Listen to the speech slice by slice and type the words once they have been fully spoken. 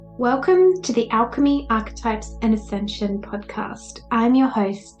Welcome to the Alchemy, Archetypes and Ascension podcast. I'm your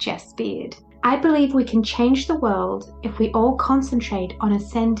host, Jess Beard. I believe we can change the world if we all concentrate on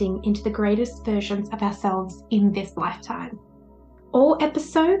ascending into the greatest versions of ourselves in this lifetime. All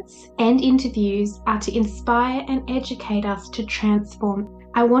episodes and interviews are to inspire and educate us to transform.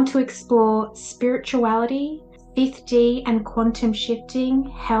 I want to explore spirituality, 5D and quantum shifting,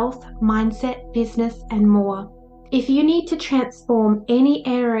 health, mindset, business, and more. If you need to transform any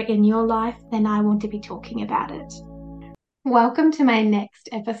area in your life, then I want to be talking about it. Welcome to my next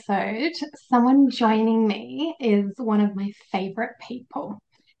episode. Someone joining me is one of my favorite people.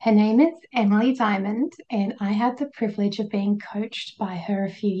 Her name is Emily Diamond, and I had the privilege of being coached by her a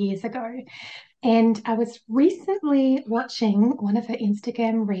few years ago. And I was recently watching one of her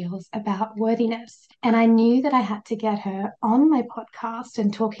Instagram reels about worthiness. And I knew that I had to get her on my podcast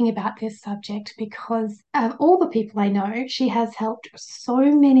and talking about this subject because of all the people I know, she has helped so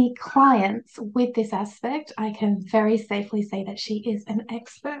many clients with this aspect. I can very safely say that she is an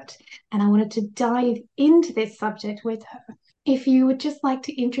expert. And I wanted to dive into this subject with her. If you would just like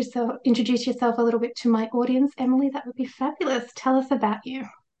to introduce yourself a little bit to my audience, Emily, that would be fabulous. Tell us about you.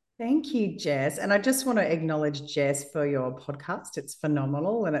 Thank you, Jess. And I just want to acknowledge Jess for your podcast. It's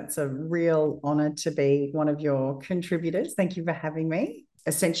phenomenal and it's a real honor to be one of your contributors. Thank you for having me.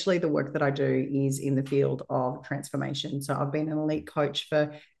 Essentially, the work that I do is in the field of transformation. So I've been an elite coach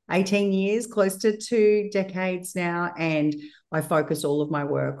for 18 years, close to 2 decades now, and I focus all of my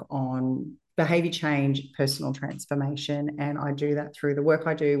work on behavior change, personal transformation, and I do that through the work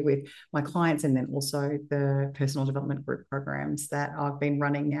I do with my clients and then also the personal development group programs that I've been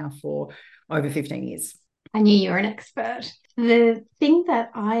running now for over 15 years. I knew you were an expert. The thing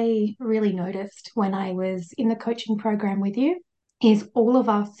that I really noticed when I was in the coaching program with you is all of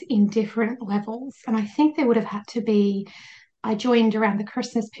us in different levels. And I think there would have had to be, I joined around the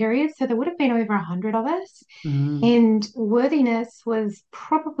Christmas period, so there would have been over 100 of us. And worthiness was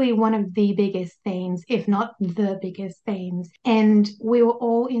probably one of the biggest themes, if not the biggest themes. And we were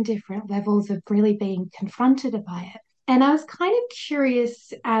all in different levels of really being confronted by it. And I was kind of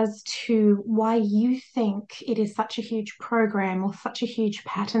curious as to why you think it is such a huge program or such a huge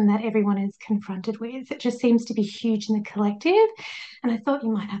pattern that everyone is confronted with. It just seems to be huge in the collective. And I thought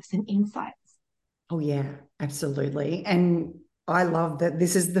you might have some insights. Oh, yeah, absolutely. And I love that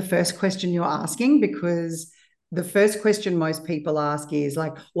this is the first question you're asking, because the first question most people ask is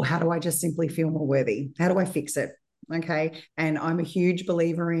like, well, how do I just simply feel more worthy? How do I fix it? Okay. And I'm a huge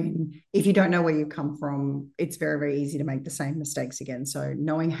believer in, if you don't know where you come from, it's very, very easy to make the same mistakes again. So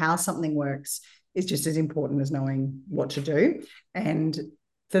knowing how something works is just as important as knowing what to do. And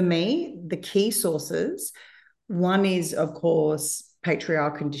for me, the key sources, one is, of course,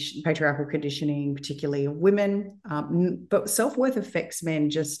 patriarchal conditioning, particularly of women, but self-worth affects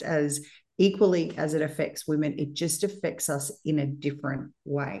men just as equally as it affects women. It just affects us in a different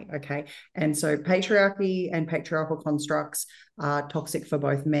way, okay? And so patriarchy and patriarchal constructs are toxic for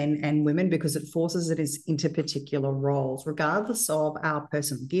both men and women because it forces us into particular roles, regardless of our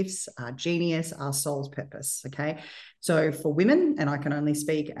personal gifts, our genius, our soul's purpose, okay? So for women, and I can only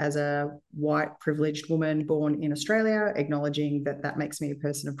speak as a white privileged woman born in Australia, acknowledging that that makes me a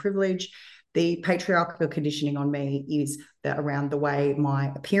person of privilege, the patriarchal conditioning on me is that around the way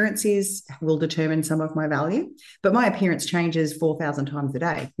my appearance is will determine some of my value. But my appearance changes 4,000 times a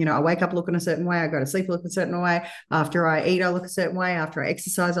day. You know, I wake up looking a certain way. I go to sleep look a certain way. After I eat, I look a certain way. After I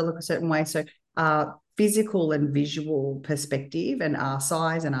exercise, I look a certain way. So physical and visual perspective and our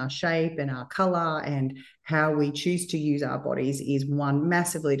size and our shape and our color and how we choose to use our bodies is one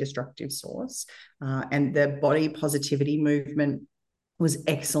massively destructive source. And the body positivity movement was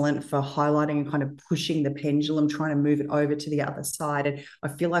excellent for highlighting and kind of pushing the pendulum, trying to move it over to the other side. And I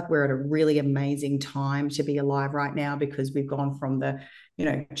feel like we're at a really amazing time to be alive right now, because we've gone from the,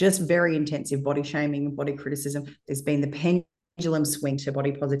 just very intensive body shaming and body criticism. There's been the pendulum swing to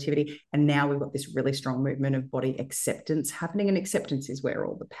body positivity. And now we've got this really strong movement of body acceptance happening. And acceptance is where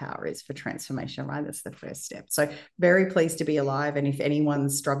all the power is for transformation, right? That's the first step. So very pleased to be alive. And if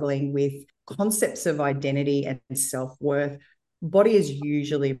anyone's struggling with concepts of identity and self-worth, body is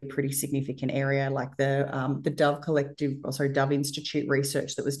usually a pretty significant area. Like the Dove Collective, Dove Institute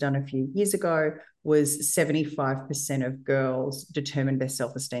research that was done a few years ago was 75% of girls determined their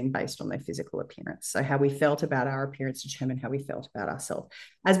self-esteem based on their physical appearance. So how we felt about our appearance determined how we felt about ourselves.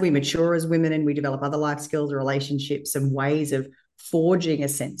 As we mature as women and we develop other life skills, relationships, and ways of forging a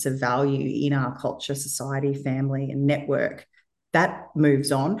sense of value in our culture, society, family, and network, that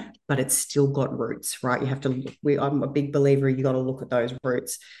moves on, but it's still got roots, right? You have to, I'm a big believer, you got to look at those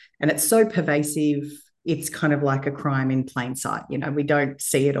roots. And it's so pervasive it's kind of like a crime in plain sight. You know, we don't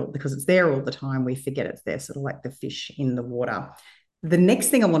see it all because it's there all the time. We forget it's there, sort of like the fish in the water. The next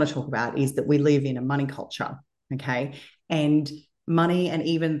thing I want to talk about is that we live in a money culture, okay? And money and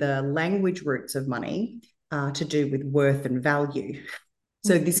even the language roots of money are to do with worth and value.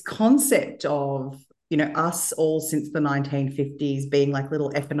 So this concept of, you know, us all since the 1950s being like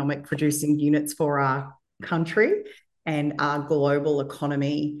little economic producing units for our country and our global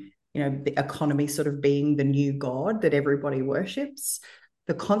economy, you know, the economy sort of being the new god that everybody worships.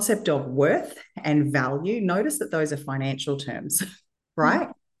 The concept of worth and value, notice that those are financial terms, right?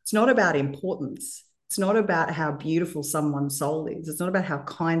 It's not about importance. It's not about how beautiful someone's soul is. It's not about how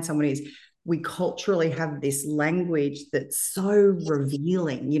kind someone is. We culturally have this language that's so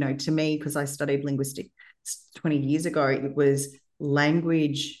revealing, you know, to me, because I studied linguistics 20 years ago, it was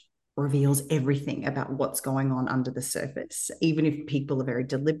language reveals everything about what's going on under the surface. Even if people are very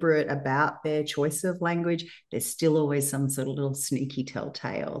deliberate about their choice of language, there's still always some sort of little sneaky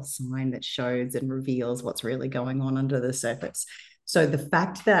telltale sign that shows and reveals what's really going on under the surface. So the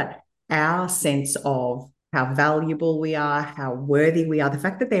fact that our sense of how valuable we are, how worthy we are, the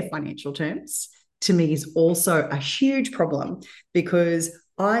fact that they're financial terms, to me is also a huge problem, because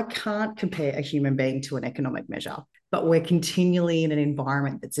I can't compare a human being to an economic measure, but we're continually in an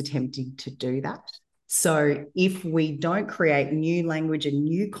environment that's attempting to do that. So if we don't create new language and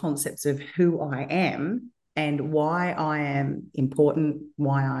new concepts of who I am and why I am important,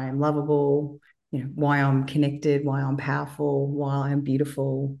 why I am lovable, you know, why I'm connected, why I'm powerful, why I'm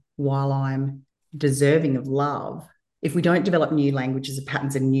beautiful, while I'm deserving of love, if we don't develop new languages and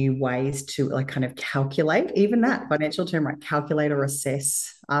patterns and new ways to like kind of calculate, even that financial term, right, calculate or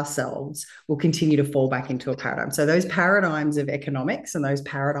assess ourselves, will continue to fall back into a paradigm. So those paradigms of economics and those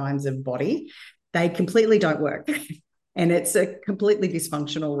paradigms of body, they completely don't work. And it's a completely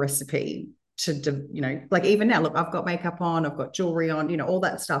dysfunctional recipe to, you know, like even now, look, I've got makeup on, I've got jewelry on, you know, all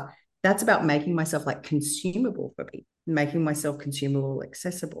that stuff. That's about making myself like consumable for people, making myself consumable,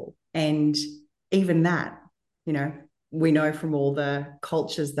 accessible. And even that, you know, we know from all the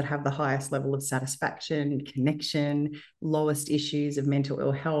cultures that have the highest level of satisfaction, connection, lowest issues of mental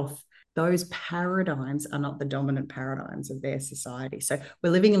ill health, those paradigms are not the dominant paradigms of their society. So we're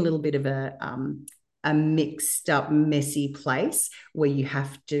living in a little bit of a mixed up, messy place where you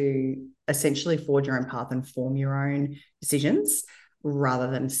have to essentially forge your own path and form your own decisions rather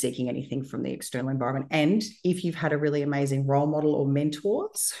than seeking anything from the external environment. And if you've had a really amazing role model or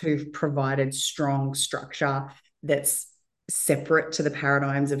mentors who've provided strong structure that's separate to the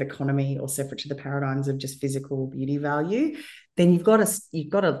paradigms of economy or separate to the paradigms of just physical beauty value, then you've got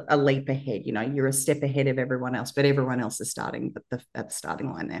a leap ahead. You know, you're a step ahead of everyone else, but everyone else is starting at the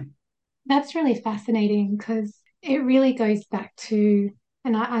starting line there. That's really fascinating because it really goes back to,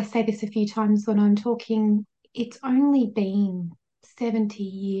 and I say this a few times when I'm talking, it's only been 70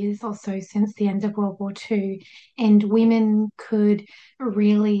 years or so since the end of World War II, and women could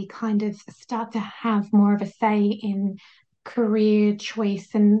really kind of start to have more of a say in career choice.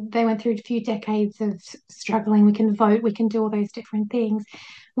 And they went through a few decades of struggling. We can vote, we can do all those different things,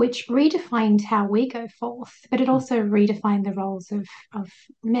 which redefined how we go forth, but it also redefined the roles of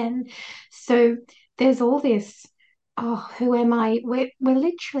men. So there's all this, oh, who am I? We're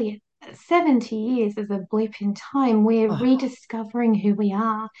literally 70 years as a blip in time. We're Oh, rediscovering who we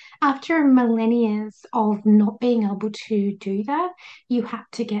are. After millennia of not being able to do that, you had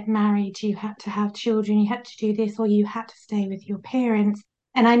to get married, you had to have children, you had to do this, or you had to stay with your parents.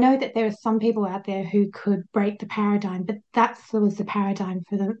 And I know that there are some people out there who could break the paradigm, but that was the paradigm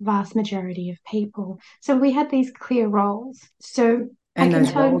for the vast majority of people. So we had these clear roles. So I and can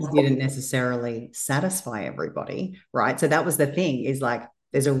those tell roles you, didn't necessarily satisfy everybody, right? So that was the thing, is like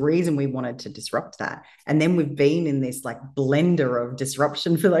there's a reason we wanted to disrupt that. And then we've been in this like blender of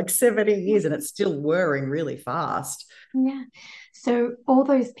disruption for like 70 years and it's still whirring really fast. yeah. So all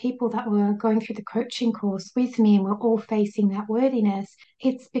those people that were going through the coaching course with me and were all facing that worthiness,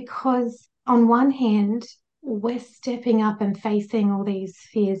 it's because on one hand, we're stepping up and facing all these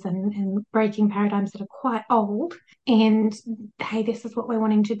fears and breaking paradigms that are quite old. And hey, this is what we're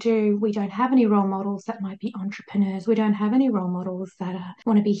wanting to do. We don't have any role models that might be entrepreneurs. We don't have any role models that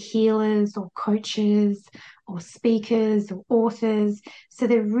want to be healers or coaches or speakers or authors. So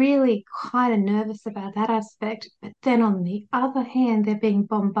they're really kind of nervous about that aspect. But then on the other hand, they're being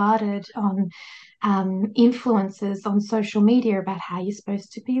bombarded on influences on social media about how you're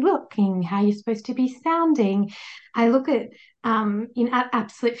supposed to be looking, how you're supposed to be sounding. I look at in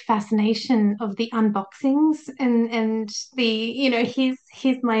absolute fascination of the unboxings and the, you know, here's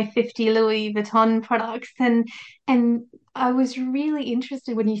my 50 Louis Vuitton products, and I was really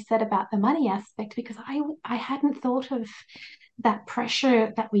interested when you said about the money aspect because I hadn't thought of that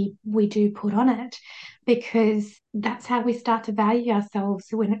pressure that we do put on it, because that's how we start to value ourselves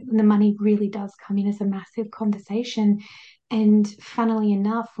when the money really does come in as a massive conversation. And funnily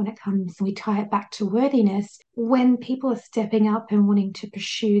enough, when it comes, we tie it back to worthiness. When people are stepping up and wanting to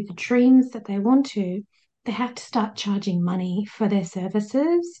pursue the dreams that they want to, they have to start charging money for their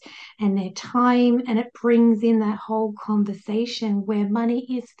services and their time. And it brings in that whole conversation where money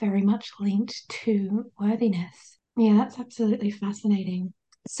is very much linked to worthiness. Yeah, that's absolutely fascinating.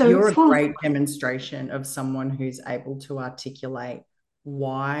 So You're a for great demonstration of someone who's able to articulate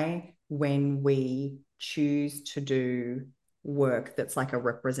why, when we choose to do work that's like a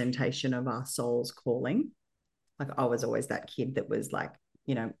representation of our soul's calling, like I was always that kid that was like,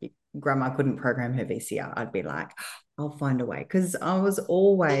 grandma couldn't program her VCR. I'd be like, I'll find a way. Because I was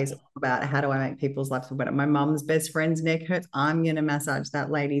always about how do I make people's lives better. My mum's best friend's neck hurts. I'm going to massage that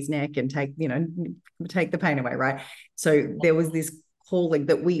lady's neck and take the pain away. Right. So there was this calling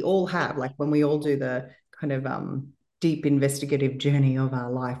that we all have, like when we all do the kind of deep investigative journey of our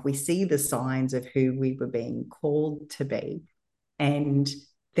life, we see the signs of who we were being called to be. And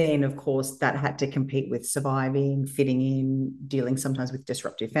then, of course, that had to compete with surviving, fitting in, dealing sometimes with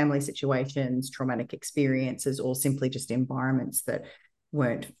disruptive family situations, traumatic experiences, or simply just environments that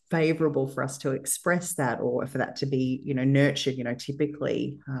weren't favorable for us to express that or for that to be, nurtured.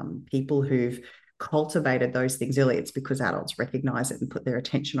 Typically people who've cultivated those things early, it's because adults recognize it and put their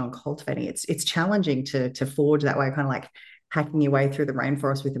attention on cultivating it. It's challenging to forge that way, kind of like hacking your way through the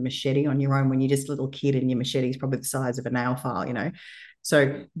rainforest with a machete on your own when you're just a little kid and your machete is probably the size of a nail file.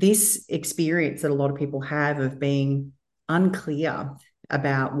 So this experience that a lot of people have of being unclear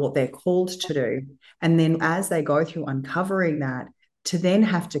about what they're called to do, and then as they go through uncovering that, to then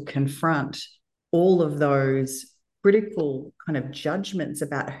have to confront all of those critical kind of judgments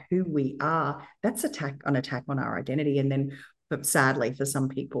about who we are, that's attack on our identity. And then, but sadly for some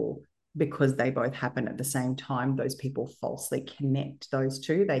people, because they both happen at the same time, those people falsely connect those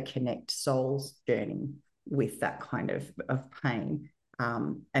two. They connect soul's journey with that kind of pain.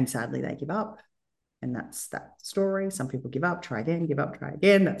 And sadly, they give up. And that's that story. Some people give up, try again, give up, try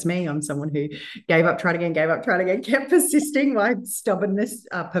again. That's me. I'm someone who gave up, tried again, gave up, tried again, kept persisting. My stubbornness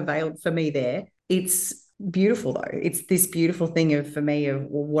prevailed for me there. It's beautiful, though. It's this beautiful thing for me of,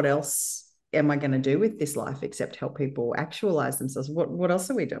 well, what else am I going to do with this life except help people actualize themselves? What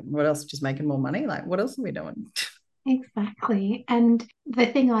else are we doing? What else? Just making more money? Like, what else are we doing? exactly. And the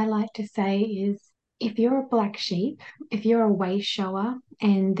thing I like to say is if you're a black sheep, if you're a way shower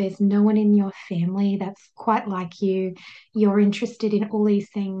and there's no one in your family that's quite like you, you're interested in all these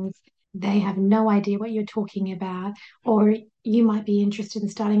things, they have no idea what you're talking about, or you might be interested in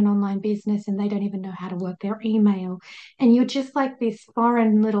starting an online business and they don't even know how to work their email. And you're just like this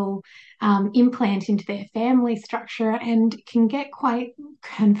foreign little implant into their family structure and can get quite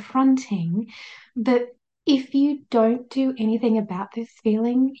confronting. But if you don't do anything about this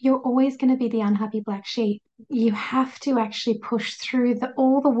feeling, you're always going to be the unhappy black sheep. You have to actually push through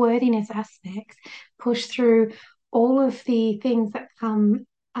all the worthiness aspects, push through all of the things that come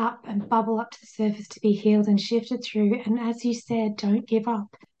up and bubble up to the surface to be healed and shifted through. And as you said, don't give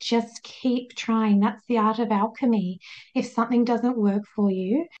up. Just keep trying. That's the art of alchemy. If something doesn't work for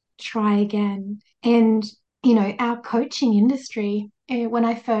you, try again. And, our coaching industry, when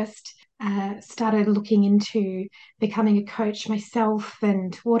I first started looking into becoming a coach myself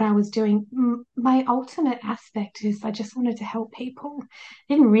and what I was doing, my ultimate aspect is I just wanted to help people.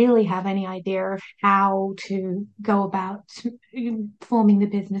 Didn't really have any idea of how to go about forming the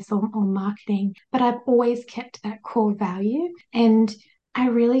business or marketing, but I've always kept that core value. And I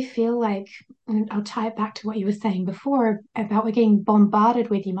really feel like, and I'll tie it back to what you were saying before about we're getting bombarded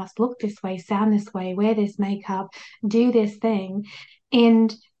with you must look this way, sound this way, wear this makeup, do this thing.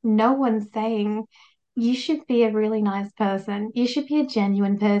 And no one's saying you should be a really nice person. You should be a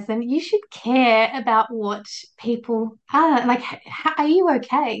genuine person. You should care about what people are. Like, are you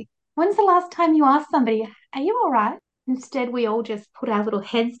okay? When's the last time you asked somebody, are you all right? Instead, we all just put our little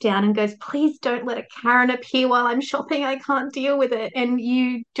heads down and goes, please don't let a Karen appear while I'm shopping. I can't deal with it. And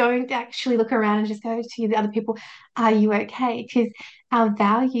you don't actually look around and just go to the other people, are you okay? Because our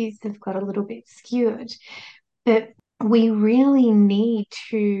values have got a little bit skewed. But we really need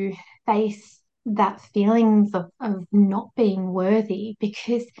to face that feelings of not being worthy,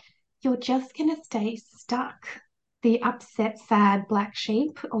 because you're just going to stay stuck. The upset, sad black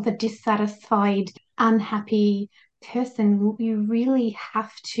sheep or the dissatisfied, unhappy person, you really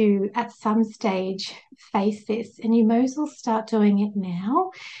have to, at some stage, face this, and you may as well start doing it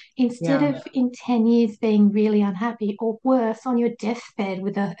now instead Yeah. of in 10 years being really unhappy, or worse, on your deathbed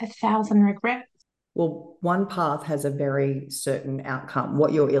with a thousand regrets. Well, one path has a very certain outcome.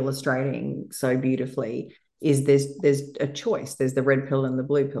 What you're illustrating so beautifully is there's a choice. There's the red pill and the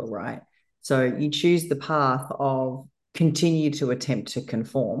blue pill, right? So you choose the path of continue to attempt to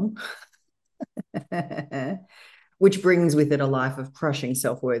conform, which brings with it a life of crushing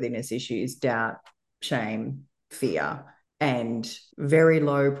self-worthiness issues, doubt, shame, fear, and very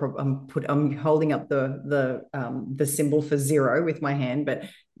low. I'm holding up the symbol for zero with my hand, but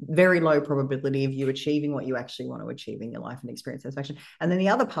very low probability of you achieving what you actually want to achieve in your life and experience satisfaction. And then the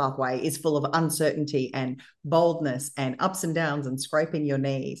other pathway is full of uncertainty and boldness and ups and downs and scraping your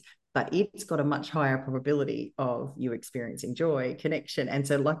knees, but it's got a much higher probability of you experiencing joy, connection. And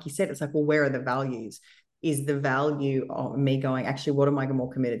so, like you said, it's like, well, where are the values? Is the value of me going, actually, what am I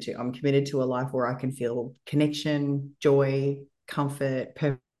more committed to? I'm committed to a life where I can feel connection, joy, comfort,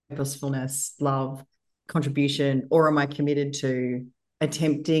 purposefulness, love, contribution, or am I committed to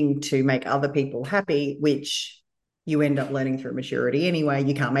attempting to make other people happy, which you end up learning through maturity anyway.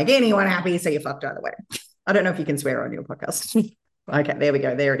 You can't make anyone happy, so you're fucked either way. I don't know if you can swear on your podcast. Okay, there we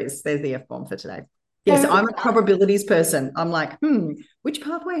go. There it is. There's the F-bomb for today. Yes, I'm a probabilities person. I'm like, which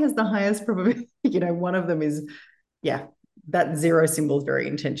pathway has the highest probability? One of them is, yeah, that zero symbol is very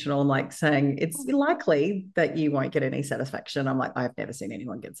intentional. I'm like saying it's likely that you won't get any satisfaction. I'm like, I've never seen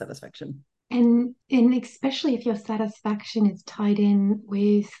anyone get satisfaction. And especially if your satisfaction is tied in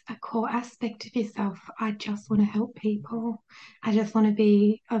with a core aspect of yourself. I just want to help people. I just want to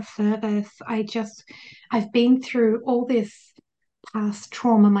be of service. I've been through all this past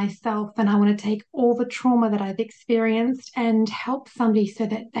trauma myself, and I want to take all the trauma that I've experienced and help somebody so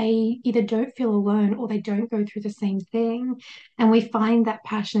that they either don't feel alone or they don't go through the same thing. And we find that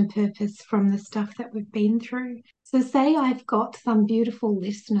passion and purpose from the stuff that we've been through. So, say I've got some beautiful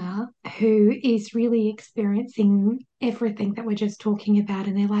listener who is really experiencing everything that we're just talking about,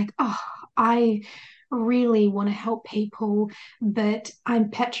 and they're like, oh, I really want to help people, but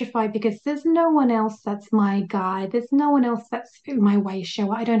I'm petrified because there's no one else that's my guide. There's no one else that's my way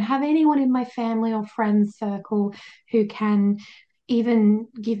shower. I don't have anyone in my family or friends circle who can even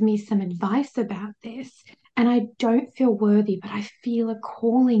give me some advice about this. And I don't feel worthy, but I feel a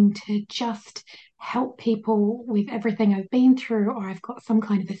calling to just help people with everything I've been through, or I've got some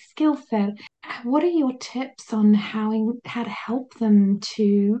kind of a skill set. What are your tips on how to help them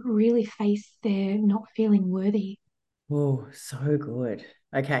to really face their not feeling worthy? Oh, so good.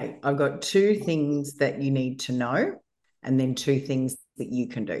 Okay, I've got two things that you need to know, and then two things that you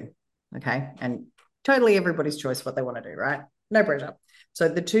can do. Okay, and totally everybody's choice what they want to do, right? No pressure. So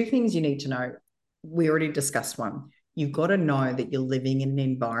the two things you need to know, we already discussed one. You've got to know that you're living in an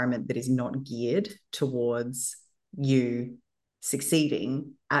environment that is not geared towards you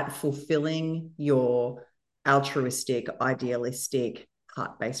succeeding at fulfilling your altruistic, idealistic,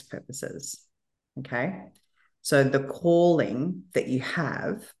 heart-based purposes. Okay. So the calling that you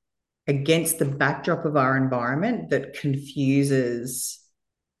have against the backdrop of our environment that confuses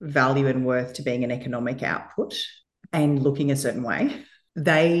value and worth to being an economic output and looking a certain way,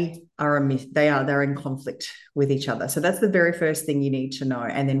 they're in conflict with each other. So that's the very first thing you need to know.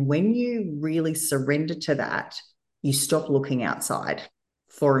 And then when you really surrender to that, you stop looking outside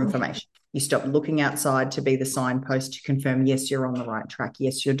for information. You stop looking outside to be the signpost to confirm, yes, you're on the right track.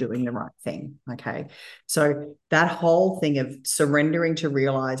 Yes, you're doing the right thing. Okay. So that whole thing of surrendering to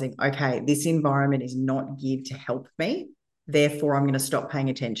realizing, okay, this environment is not geared to help me. Therefore, I'm going to stop paying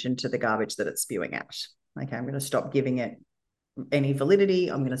attention to the garbage that it's spewing out. Okay. I'm going to stop giving it any validity.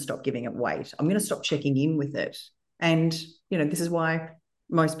 I'm going to stop giving it weight. I'm going to stop checking in with it. And, this is why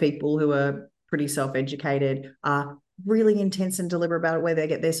most people who are pretty self-educated are really intense and deliberate about where they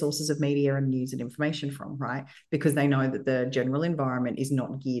get their sources of media and news and information from, right? Because they know that the general environment is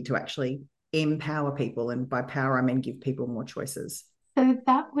not geared to actually empower people. And by power, I mean give people more choices. So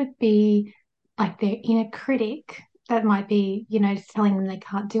that would be like their inner critic that might be, telling them they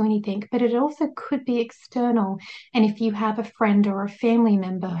can't do anything, but it also could be external. And if you have a friend or a family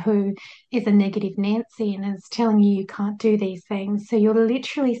member who is a negative Nancy and is telling you you can't do these things, so you're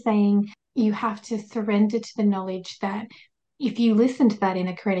literally saying you have to surrender to the knowledge that if you listen to that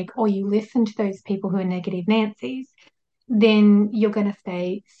inner critic or you listen to those people who are negative Nancy's, then you're going to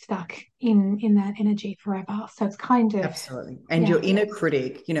stay stuck in that energy forever. So it's kind of, absolutely. And your inner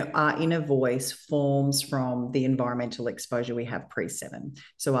critic, our inner voice forms from the environmental exposure we have pre-7.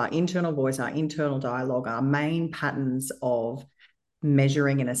 So our internal voice, our internal dialogue, our main patterns of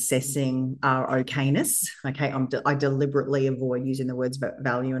measuring and assessing our okayness. Okay, I deliberately avoid using the words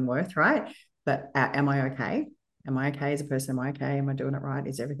value and worth, right? But am I okay? Am I okay as a person? Am I okay? Am I doing it right?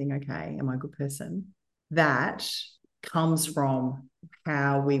 Is everything okay? Am I a good person? That comes from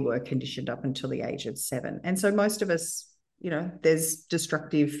how we were conditioned up until the age of 7. And so most of us, there's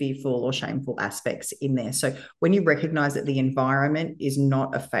destructive, fearful, or shameful aspects in there. So when you recognize that the environment is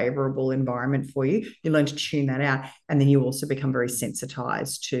not a favorable environment for you, you learn to tune that out. And then you also become very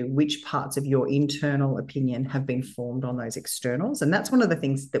sensitized to which parts of your internal opinion have been formed on those externals. And that's one of the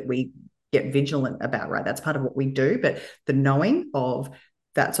things that we get vigilant about, right? That's part of what we do. But the knowing of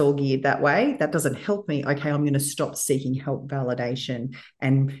that's all geared that way, that doesn't help me. Okay, I'm going to stop seeking help, validation,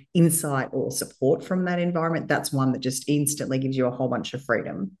 and insight or support from that environment. That's one that just instantly gives you a whole bunch of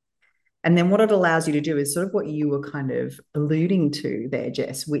freedom. And then what it allows you to do is sort of what you were kind of alluding to there,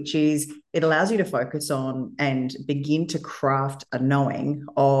 Jess, which is it allows you to focus on and begin to craft a knowing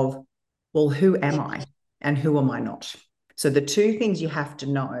of, well, who am I and who am I not? So the two things you have to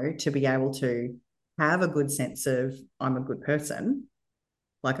know to be able to have a good sense of I'm a good person,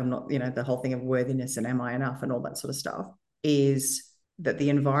 like I'm not, the whole thing of worthiness and am I enough and all that sort of stuff, is that the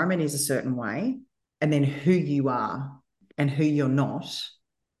environment is a certain way, and then who you are and who you're not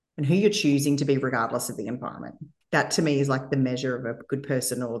and who you're choosing to be regardless of the environment. That to me is like the measure of a good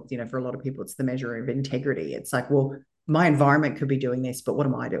person, or, for a lot of people, it's the measure of integrity. It's like, well, my environment could be doing this, but what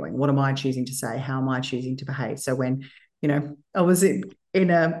am I doing? What am I choosing to say? How am I choosing to behave? So when, I was in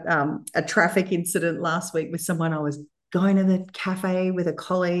a traffic incident last week with someone, I was going to the cafe with a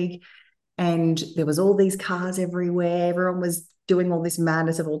colleague, and there was all these cars everywhere. Everyone was doing all this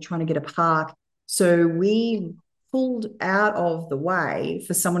madness of all trying to get a park. So we pulled out of the way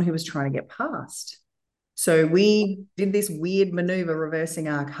for someone who was trying to get past. So we did this weird maneuver, reversing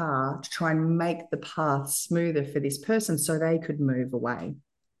our car to try and make the path smoother for this person so they could move away.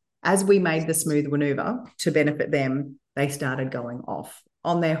 As we made the smooth maneuver to benefit them, they started going off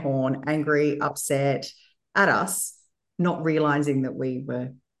on their horn, angry, upset at us, not realizing that we were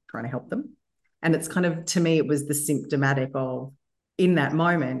trying to help them. And it's kind of, to me, it was the symptomatic of, in that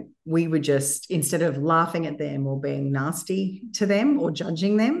moment, we were just, instead of laughing at them or being nasty to them or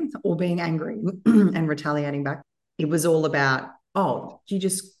judging them or being angry and retaliating back, it was all about, oh, you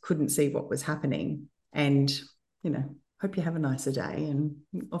just couldn't see what was happening. And, hope you have a nicer day, and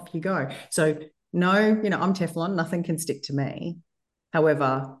off you go. So no, I'm Teflon, nothing can stick to me.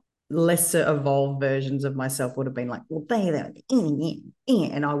 However, lesser evolved versions of myself would have been like, well,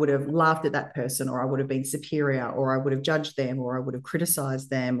 and I would have laughed at that person, or I would have been superior, or I would have judged them, or I would have criticized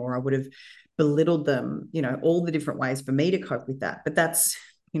them, or I would have belittled them, all the different ways for me to cope with that. But that's,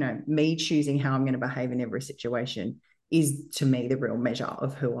 me choosing how I'm going to behave in every situation is, to me, the real measure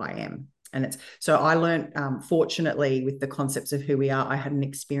of who I am. And it's so I learned, fortunately, with the concepts of who we are, I had an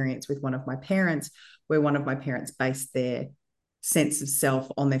experience with one of my parents where one of my parents based their sense of self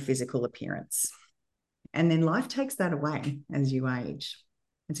on their physical appearance. And then life takes that away as you age.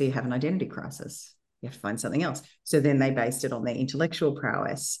 And so you have an identity crisis. You have to find something else. So then they based it on their intellectual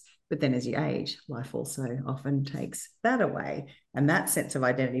prowess. But then as you age, life also often takes that away. And that sense of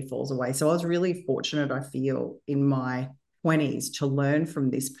identity falls away. So I was really fortunate, I feel, in my 20s to learn from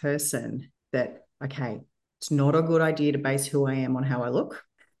this person that, okay, it's not a good idea to base who I am on how I look.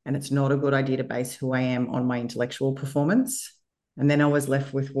 And it's not a good idea to base who I am on my intellectual performance. And then I was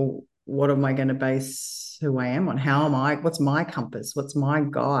left with, well, what am I going to base who I am on? How am I? What's my compass? What's my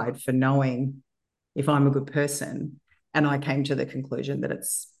guide for knowing if I'm a good person? And I came to the conclusion that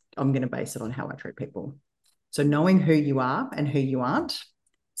I'm going to base it on how I treat people. So knowing who you are and who you aren't.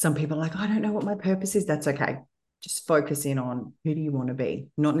 Some people are like, I don't know what my purpose is. That's okay. Just focus in on who do you want to be,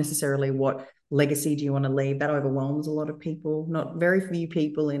 not necessarily what legacy do you want to leave. That overwhelms a lot of people. Not very few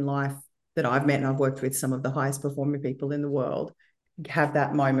people in life that I've met, and I've worked with some of the highest performing people in the world, have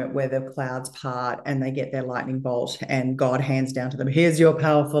that moment where the clouds part and they get their lightning bolt and God hands down to them, here's your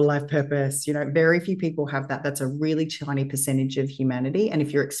powerful life purpose. Very few people have that. That's a really tiny percentage of humanity. And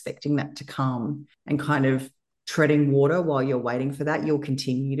if you're expecting that to come and kind of treading water while you're waiting for that, you'll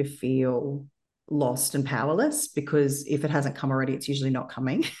continue to feel lost and powerless, because if it hasn't come already, it's usually not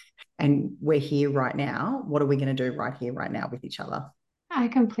coming. And we're here right now. What are we going to do right here, right now with each other? I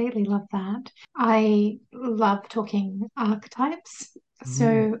completely love that. I love talking archetypes.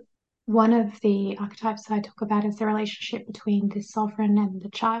 So one of the archetypes I talk about is the relationship between the sovereign and the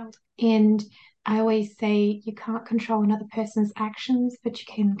child. And I always say you can't control another person's actions, but you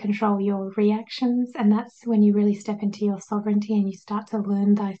can control your reactions. And that's when you really step into your sovereignty and you start to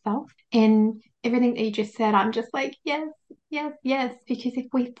learn thyself. And everything that you just said, I'm just like, yes, yes, yes. Because if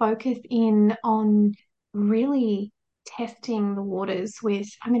we focus in on really testing the waters with,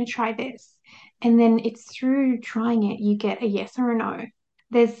 I'm going to try this. And then it's through trying it, you get a yes or a no.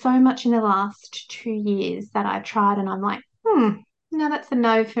 There's so much in the last 2 years that I've tried, and I'm like, no, that's a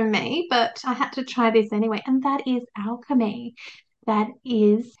no for me, but I had to try this anyway. And that is alchemy. That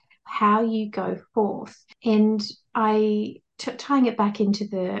is how you go forth. And tying it back into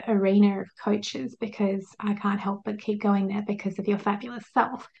the arena of coaches, because I can't help but keep going there because of your fabulous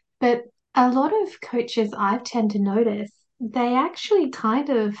self. But a lot of coaches I've tend to notice, they actually kind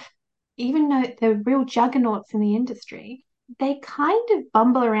of, even though they're real juggernauts in the industry, they kind of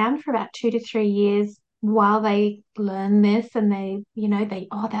bumble around for about 2 to 3 years while they learn this, and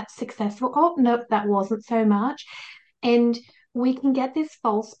oh, that's successful. Oh, no, that wasn't so much. And we can get this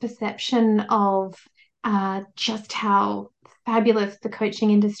false perception of just how fabulous the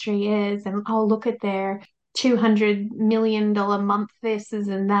coaching industry is. And oh, look at their $200 million month this is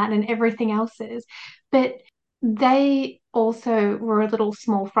and that and everything else is. But they also were a little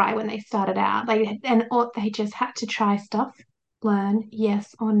small fry when they started out. They just had to try stuff, learn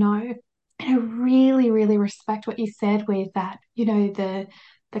yes or no. And I really, really respect what you said with that,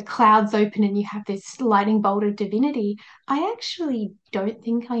 the clouds open and you have this lightning bolt of divinity. I actually don't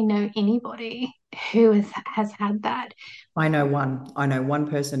think I know anybody who has had that. I know one. I know one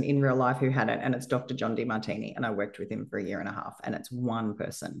person in real life who had it, and it's Dr. John DeMartini. And I worked with him for a year and a half, and it's one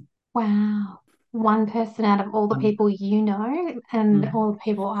person. Wow. One person out of all the people you know and all the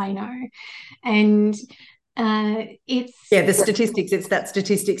people I know. And the statistics, it's that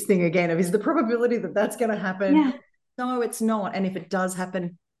statistics thing again of, is the probability that that's going to happen? Yeah. No, it's not. And if it does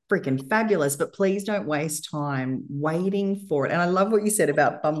happen, freaking fabulous, but please don't waste time waiting for it. And I love what you said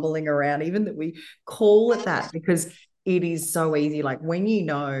about bumbling around, even that we call it that, because it is so easy. Like when you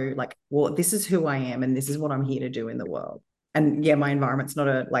know, like, well, this is who I am and this is what I'm here to do in the world. And yeah, my environment's not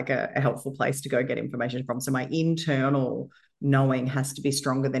a helpful place to go get information from. So my internal knowing has to be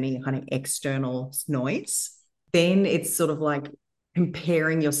stronger than any kind of external noise. Then it's sort of like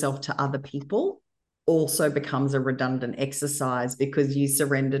comparing yourself to other people also becomes a redundant exercise, because you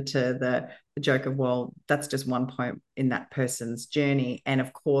surrender to the joke of, well, that's just one point in that person's journey. And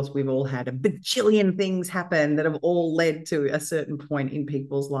of course, we've all had a bajillion things happen that have all led to a certain point in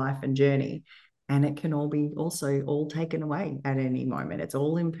people's life and journey. And it can all be also all taken away at any moment. It's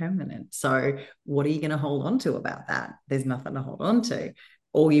all impermanent. So what are you going to hold on to about that? There's nothing to hold on to.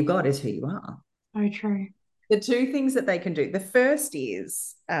 All you've got is who you are. So true. The two things that they can do. The first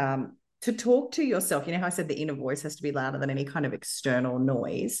is to talk to yourself. You know how I said the inner voice has to be louder than any kind of external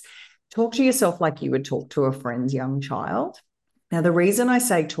noise? Talk to yourself like you would talk to a friend's young child. Now, the reason I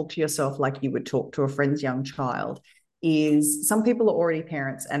say talk to yourself like you would talk to a friend's young child is some people are already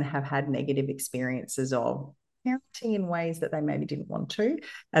parents and have had negative experiences of parenting in ways that they maybe didn't want to,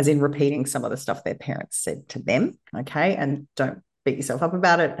 as in repeating some of the stuff their parents said to them. Okay. And don't beat yourself up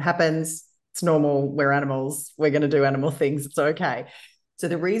about it. It happens. It's normal. We're animals. We're going to do animal things. It's okay. So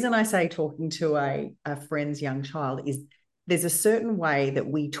the reason I say talking to a friend's young child is there's a certain way that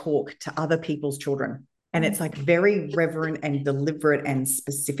we talk to other people's children. And it's like very reverent and deliberate and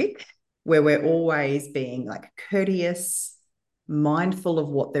specific, where we're always being like courteous, mindful of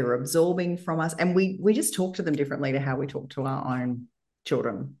what they're absorbing from us. And we just talk to them differently to how we talk to our own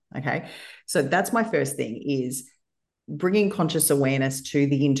children. Okay. So that's my first thing, is bringing conscious awareness to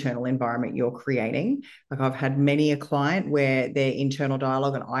the internal environment you're creating. Like I've had many a client where their internal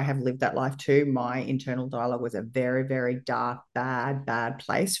dialogue, and I have lived that life too, my internal dialogue was a very, very dark, bad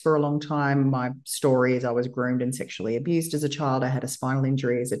place for a long time. My story is I was groomed and sexually abused as a child. I had a spinal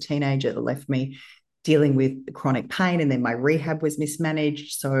injury as a teenager that left me dealing with chronic pain, and then my rehab was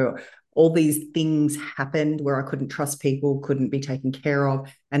mismanaged. So all these things happened where I couldn't trust people, couldn't be taken care of.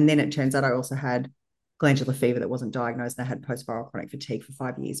 And then it turns out I also had glandular fever that wasn't diagnosed, and I had post-viral chronic fatigue for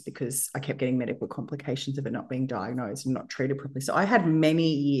 5 years because I kept getting medical complications of it not being diagnosed and not treated properly. So I had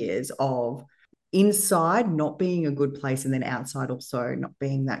many years of inside not being a good place, and then outside also not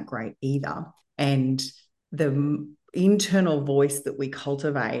being that great either. And the internal voice that we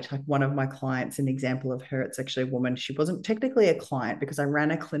cultivate, like one of my clients, an example of her, it's actually a woman. She wasn't technically a client because I ran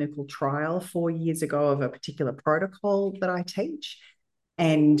a clinical trial 4 years ago of a particular protocol that I teach.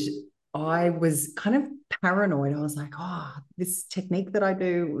 And I was kind of paranoid. I was like, oh, this technique that I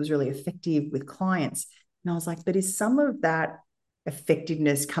do was really effective with clients. And I was like, but is some of that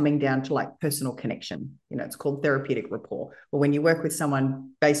effectiveness coming down to like personal connection? You know, it's called therapeutic rapport. But when you work with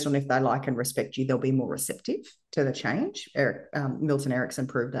someone based on if they like and respect you, they'll be more receptive to the change. Milton Erickson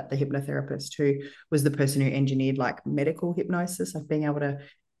proved that, the hypnotherapist who was the person who engineered like medical hypnosis, like being able to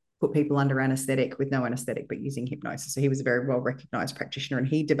put people under anesthetic with no anesthetic, but using hypnosis. So he was a very well-recognized practitioner, and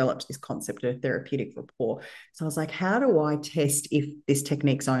he developed this concept of therapeutic rapport. So I was like, how do I test if this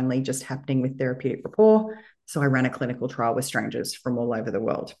technique's only just happening with therapeutic rapport? So I ran a clinical trial with strangers from all over the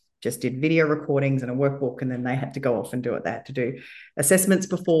world. Just did video recordings and a workbook, and then they had to go off and do it. They had to do assessments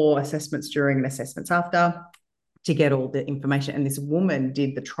before, assessments during, and assessments after to get all the information. And this woman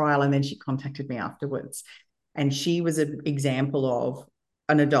did the trial, and then she contacted me afterwards. And she was an example of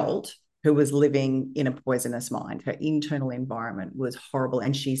an adult who was living in a poisonous mind. Her internal environment was horrible.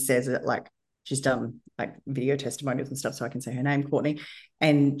 And she says it like, she's done like video testimonials and stuff, so I can say her name, Courtney.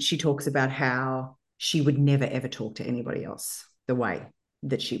 And she talks about how she would never, ever talk to anybody else the way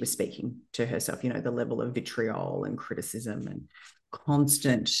that she was speaking to herself, you know, the level of vitriol and criticism and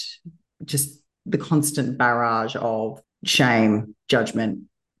constant, just the constant barrage of shame, judgment,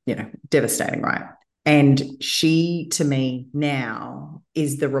 you know, devastating, right? And she, to me now,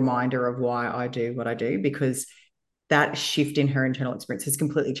 is the reminder of why I do what I do, because that shift in her internal experience has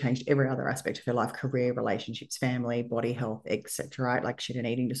completely changed every other aspect of her life: career, relationships, family, body health, etc. Right? Like, she had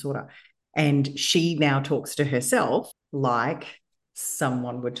an eating disorder. And she now talks to herself like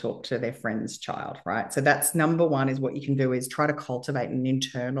someone would talk to their friend's child, right? So that's number one, is what you can do is try to cultivate an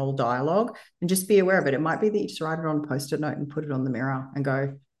internal dialogue and just be aware of it. It might be that you just write it on a Post-it note and put it on the mirror and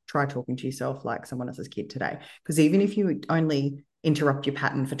go, try talking to yourself like someone else's kid today. Because even if you only interrupt your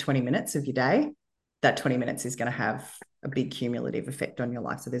pattern for 20 minutes of your day, that 20 minutes is going to have a big cumulative effect on your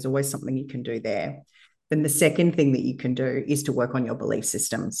life. So there's always something you can do there. Then the second thing that you can do is to work on your belief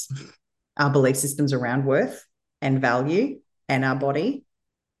systems. Our belief systems around worth and value and our body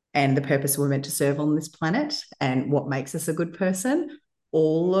and the purpose we're meant to serve on this planet and what makes us a good person.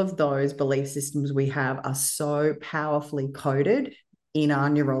 All of those belief systems we have are so powerfully coded in our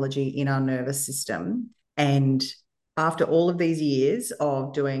neurology, in our nervous system. And after all of these years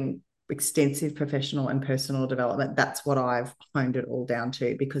of doing extensive professional and personal development, that's what I've honed it all down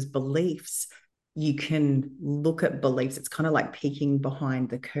to. Because beliefs, you can look at beliefs, it's kind of like peeking behind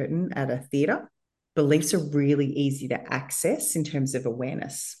the curtain at a theater. Beliefs are really easy to access in terms of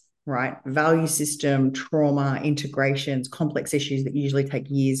awareness, right? Value system, trauma, integrations, complex issues that usually take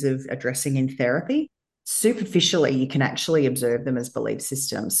years of addressing in therapy. Superficially, you can actually observe them as belief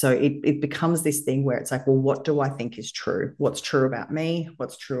systems. So it becomes this thing where it's like, well, what do I think is true? What's true about me?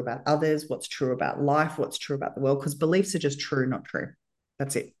 What's true about others? What's true about life? What's true about the world? Because beliefs are just true, not true.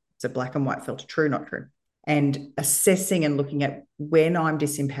 That's it. It's a black and white filter, true, not true. And assessing and looking at when I'm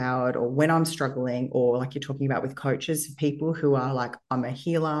disempowered or when I'm struggling, or like you're talking about with coaches, people who are like, I'm a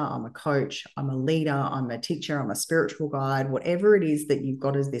healer, I'm a coach, I'm a leader, I'm a teacher, I'm a spiritual guide, whatever it is that you've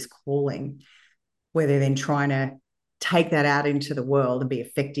got as this calling, where they're then trying to take that out into the world and be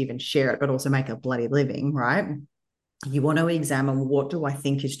effective and share it, but also make a bloody living, right? You want to examine, what do I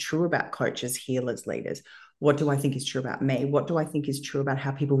think is true about coaches, healers, leaders? What do I think is true about me? What do I think is true about how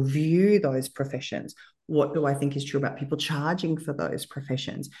people view those professions? What do I think is true about people charging for those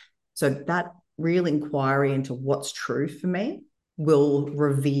professions? So that real inquiry into what's true for me will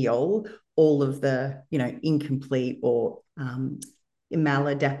reveal all of the, you know, incomplete or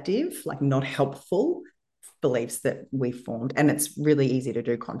maladaptive, like not helpful beliefs that we formed. And it's really easy to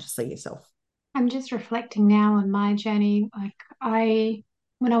do consciously yourself. I'm just reflecting now on my journey.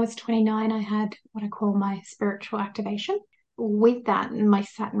 When I was 29, I had what I call my spiritual activation. With that, my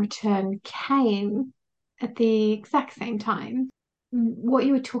Saturn return came at the exact same time. What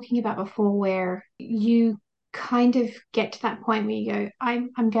you were talking about before, where you kind of get to that point where you go, I'm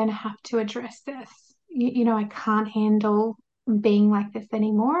going to have to address this. You know, I can't handle being like this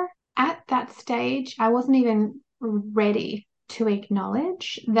anymore. At that stage, I wasn't even ready to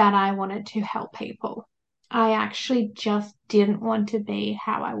acknowledge that I wanted to help people. I actually just didn't want to be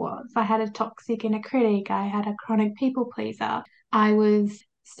how I was. I had a toxic inner critic. I had a chronic people pleaser. I was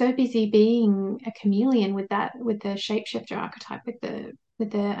so busy being a chameleon with the shapeshifter archetype, with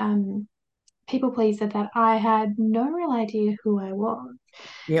the people pleaser, that I had no real idea who I was.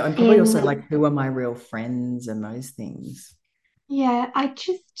 Yeah, and probably also And like, who are my real friends and those things. yeah,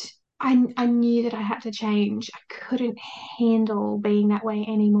 I knew that I had to change. I couldn't handle being that way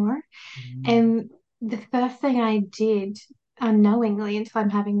anymore. Mm. And the first thing I did unknowingly, until I'm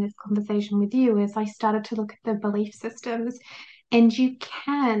having this conversation with you, is I started to look at the belief systems. And you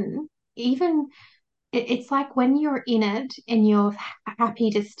can even, it's like when you're in it and you're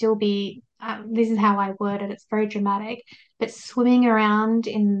happy to still be, this is how I word it, it's very dramatic, but swimming around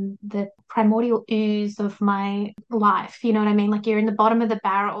in the primordial ooze of my life, you know what I mean? Like, you're in the bottom of the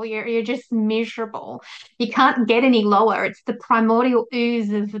barrel, you're just miserable. You can't get any lower. It's the primordial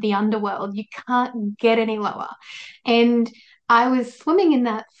ooze of the underworld. You can't get any lower. And I was swimming in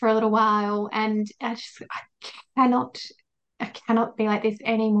that for a little while, and cannot, I cannot be like this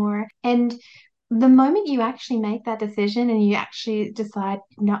anymore. And the moment you actually make that decision and you actually decide,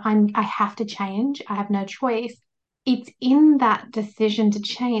 no, I have to change, I have no choice. It's in that decision to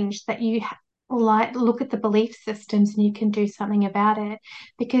change that like look at the belief systems and you can do something about it.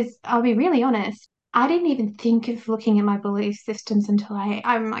 Because I'll be really honest, I didn't even think of looking at my belief systems until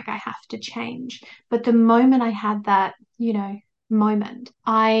I'm like, I have to change. But the moment I had that, moment,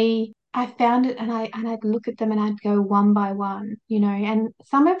 I found it, and I'd look at them and I'd go one by one, and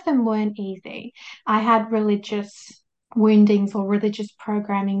some of them weren't easy. I had religious woundings or religious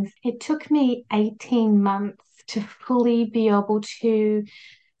programmings. It took me 18 months to fully be able to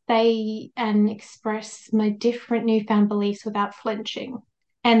say and express my different newfound beliefs without flinching.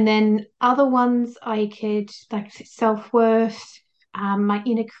 And then other ones I could, like self-worth, my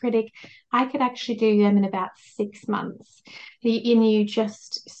inner critic, I could actually do them in about 6 months. And you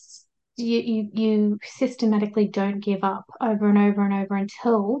just you systematically don't give up over and over and over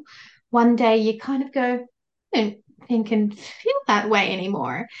until one day you kind of go, I don't think and feel that way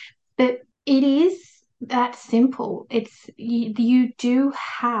anymore. But it is that simple. You do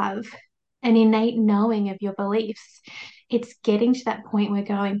have an innate knowing of your beliefs. It's getting to that point where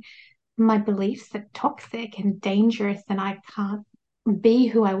going, my beliefs are toxic and dangerous, and I can't be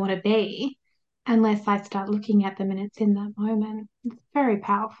who I want to be unless I start looking at them and it's in that moment. It's very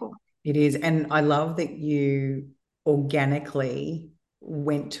powerful. It is. And I love that you organically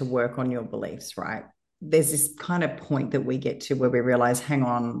went to work on your beliefs, right? There's this kind of point that we get to where we realize, hang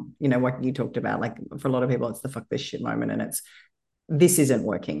on, what you talked about, like for a lot of people, it's the fuck this shit moment. And this isn't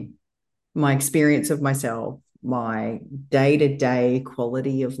working. My experience of myself, my day-to-day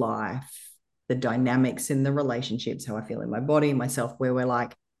quality of life, the dynamics in the relationships, how I feel in my body, myself, where we're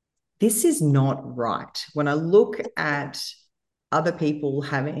like, this is not right. When I look at other people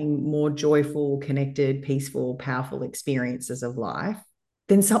having more joyful, connected, peaceful, powerful experiences of life,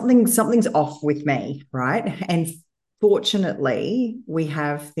 then something's off with me, right? And fortunately, we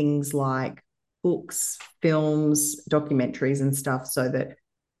have things like books, films, documentaries and stuff so that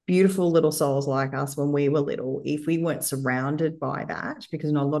beautiful little souls like us when we were little, if we weren't surrounded by that, because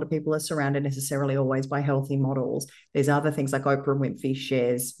not a lot of people are surrounded necessarily always by healthy models. There's other things like Oprah Winfrey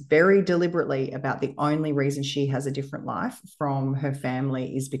shares very deliberately about the only reason she has a different life from her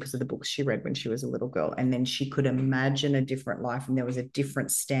family is because of the books she read when she was a little girl. And then she could imagine a different life and there was a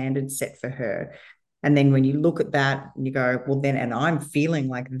different standard set for her. And then when you look at that and you go, well, then, and I'm feeling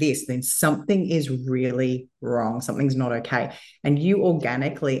like this, then something is really wrong. Something's not okay. And you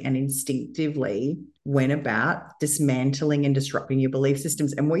organically and instinctively went about dismantling and disrupting your belief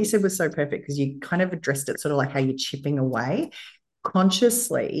systems. And what you said was so perfect because you kind of addressed it sort of like how you're chipping away.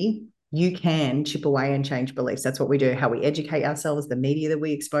 Consciously, you can chip away and change beliefs. That's what we do, how we educate ourselves, the media that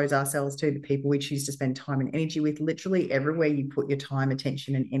we expose ourselves to, the people we choose to spend time and energy with, literally everywhere you put your time,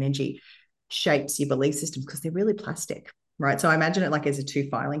 attention, and energy shapes your belief system because they're really plastic, right? So I imagine it like as a two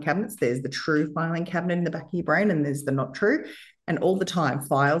filing cabinets. There's the true filing cabinet in the back of your brain and there's the not true. And all the time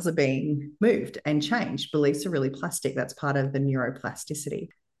files are being moved and changed. Beliefs are really plastic. That's part of the neuroplasticity.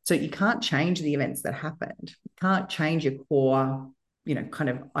 So you can't change the events that happened. You can't change your core, kind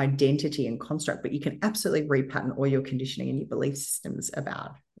of identity and construct, but you can absolutely repattern all your conditioning and your belief systems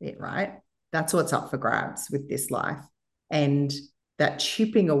about it, right? That's what's up for grabs with this life. And that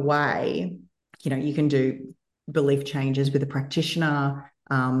chipping away, you can do belief changes with a practitioner.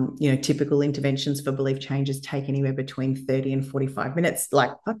 Typical interventions for belief changes take anywhere between 30 and 45 minutes. Like,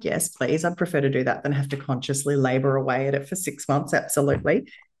 fuck yes, please. I'd prefer to do that than have to consciously labor away at it for 6 months. Absolutely.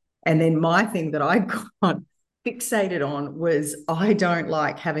 And then my thing that I got fixated on was I don't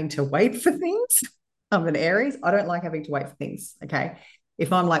like having to wait for things. I'm an Aries. I don't like having to wait for things. Okay.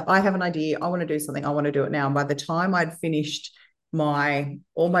 If I'm like, I have an idea, I want to do something, I want to do it now. And by the time I'd finished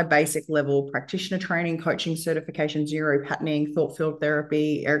all my basic level practitioner training, coaching certifications, neuro patterning, thought field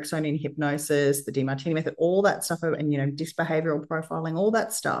therapy, Ericksonian hypnosis, the DeMartini method, all that stuff, and disc behavioral profiling, all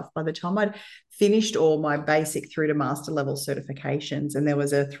that stuff. By the time I'd finished all my basic through to master level certifications, and there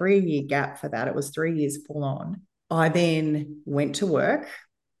was a 3-year gap for that, it was 3 years full on. I then went to work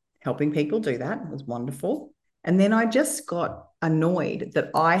helping people do that. It was wonderful. And then I just got annoyed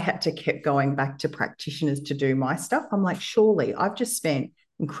that I had to keep going back to practitioners to do my stuff. I'm like, surely I've just spent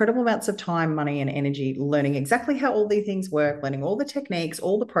incredible amounts of time, money, and energy learning exactly how all these things work, learning all the techniques,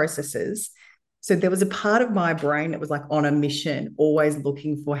 all the processes. So there was a part of my brain that was like on a mission, always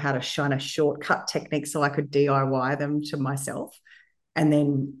looking for how to shine a shortcut technique so I could DIY them to myself. And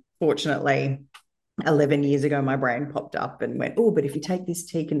then fortunately, 11 years ago, my brain popped up and went, oh, but if you take this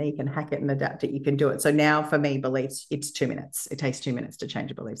technique and hack it and adapt it, you can do it. So now for me, beliefs, it's 2 minutes. It takes 2 minutes to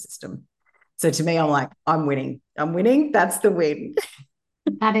change a belief system. So to me, I'm like, I'm winning. I'm winning. That's the win.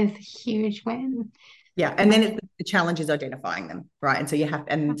 That is a huge win. Yeah. And then the challenge is identifying them, right? And so you have,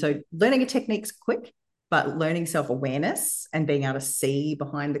 and so learning a technique's quick, but learning self-awareness and being able to see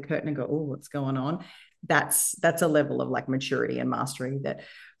behind the curtain and go, oh, what's going on? That's a level of like maturity and mastery that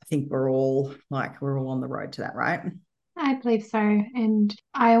I think we're all on the road to that, right? I believe so. And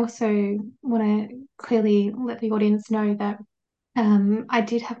I also want to clearly let the audience know that I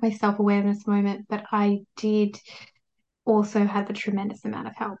did have my self-awareness moment, but I did also have a tremendous amount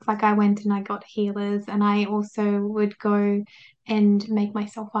of help. Like I went and I got healers, and I also would go and make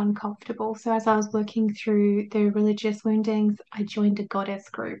myself uncomfortable. So as I was working through the religious woundings, I joined a goddess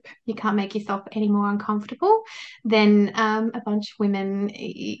group. You can't make yourself any more uncomfortable than a bunch of women,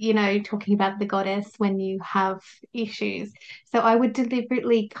 talking about the goddess when you have issues. So I would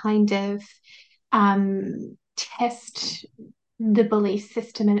deliberately kind of test the belief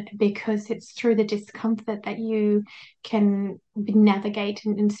system, and because it's through the discomfort that you can navigate,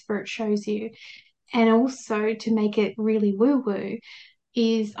 and spirit shows you. And also to make it really woo woo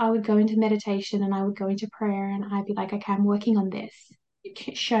is I would go into meditation and I would go into prayer and I'd be like, okay, I'm working on this.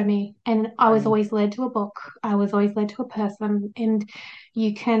 Show me. And I was always led to a book. I was always led to a person. And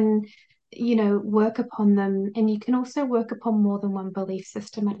you can, work upon them. And you can also work upon more than one belief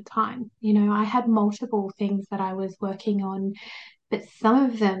system at a time. I had multiple things that I was working on, but some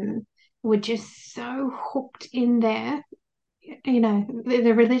of them were just so hooked in there.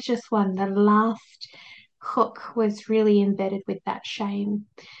 The religious one, the last hook was really embedded with that shame.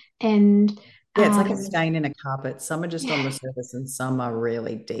 And Yeah, it's like a stain in a carpet. Some are just on yeah, the surface and some are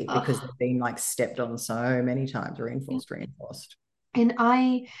really deep because oh, they've been like stepped on so many times, reinforced, reinforced. and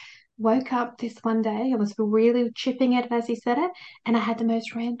I woke up this one day, I was really chipping it as he said it, and I had the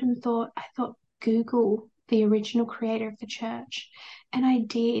most random thought. I thought, Google the original creator of the church. And I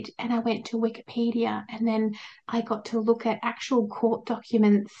did, and I went to Wikipedia, and then I got to look at actual court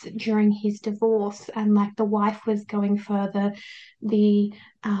documents during his divorce, and like the wife was going for the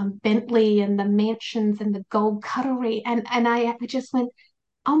Bentley and the mansions and the gold cutlery, and I just went,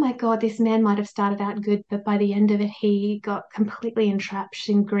 oh my God, this man might have started out good, but by the end of it, he got completely entrapped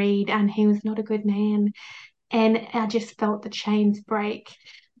in greed and he was not a good man. And I just felt the chains break.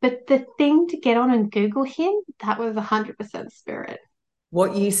 But the thing to get on and Google him, that was 100% spirit.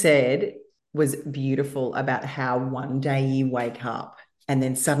 What you said was beautiful about how one day you wake up and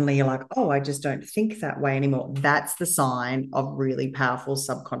then suddenly you're like, oh, I just don't think that way anymore. That's the sign of really powerful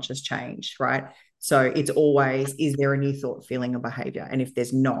subconscious change, right? So it's always, is there a new thought, feeling, or behavior? And if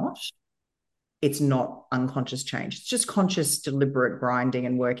there's not, it's not unconscious change. It's just conscious, deliberate grinding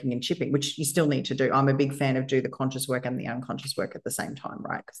and working and chipping, which you still need to do. I'm a big fan of do the conscious work and the unconscious work at the same time,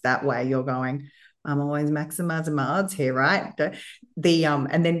 right? Because that way you're going, I'm always maximizing my odds here, right?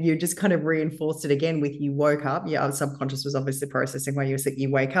 And then you just kind of reinforced it again with you woke up. Yeah, our subconscious was obviously processing while you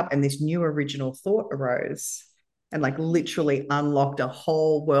wake up, and this new original thought arose and like literally unlocked a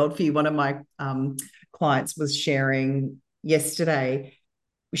whole world for you. One of my clients was sharing yesterday,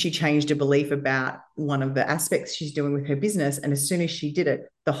 she changed a belief about one of the aspects she's doing with her business. And as soon as she did it,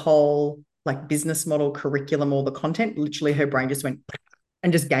 the whole like business model, curriculum, all the content, literally her brain just went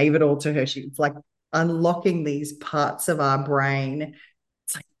and just gave it all to her. She's like unlocking these parts of our brain.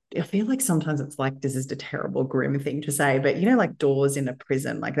 It's like, I feel like sometimes it's like, this is a terrible, grim thing to say, but like doors in a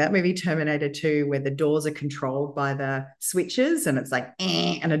prison, like that movie Terminator 2, where the doors are controlled by the switches and it's like,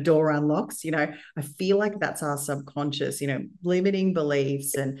 and a door unlocks, I feel like that's our subconscious, limiting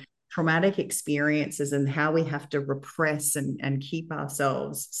beliefs and traumatic experiences and how we have to repress and keep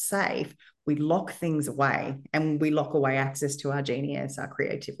ourselves safe. We lock things away, and we lock away access to our genius, our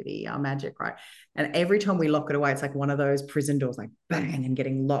creativity, our magic, right? And every time we lock it away, it's like one of those prison doors, like bang, and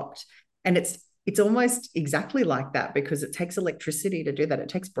getting locked. And it's almost exactly like that, because it takes electricity to do that. It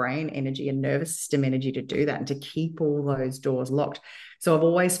takes brain energy and nervous system energy to do that and to keep all those doors locked. So I've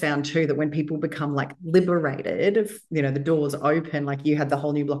always found too that when people become like liberated, the doors open, like you had the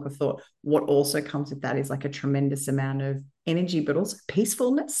whole new block of thought, what also comes with that is like a tremendous amount of energy, but also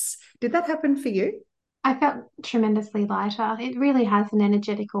peacefulness. Did that happen for you? I felt tremendously lighter. It really has an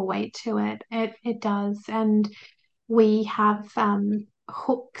energetical weight to it. It does. And we have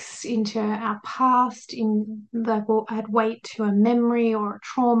hooks into our past in that will add weight to a memory or a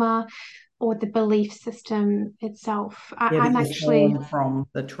trauma or the belief system itself. Yeah, I'm that you actually, form from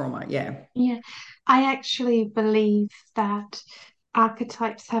the trauma. Yeah. yeah, I actually believe that.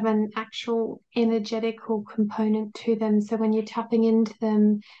 archetypes have an actual energetical component to them. So when you're tapping into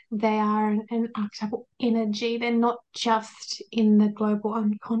them, they are an archetypal energy. They're not just in the global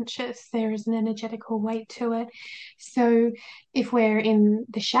unconscious. There is an energetical weight to it. So if we're in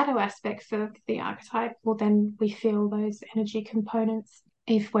the shadow aspects of the archetype, well, then we feel those energy components.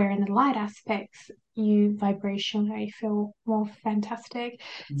 If we're in the light aspects, you vibrationally feel more fantastic.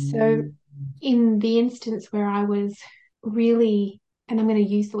 So Mm. in the instance where I was really, and I'm going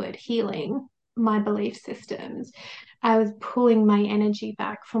to use the word healing, my belief systems, I was pulling my energy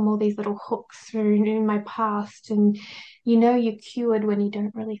back from all these little hooks through in my past. And you're cured when you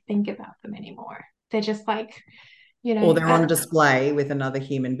don't really think about them anymore. They're just like, Or they're on display with another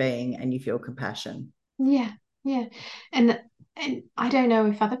human being and you feel compassion. yeah, yeah. And and I don't know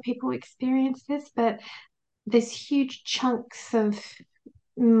if other people experience this, but there's huge chunks of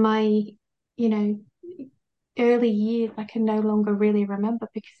my, you know, early years I can no longer really remember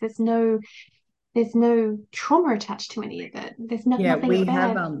because there's no trauma attached to any of it. There's Yeah, nothing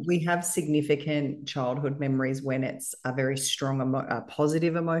bad. we have significant childhood memories when it's a very strong a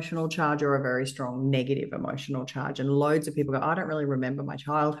positive emotional charge or a very strong negative emotional charge. And loads of people go, I don't really remember my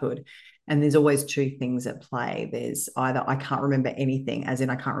childhood. And there's always two things at play. There's either I can't remember anything, as in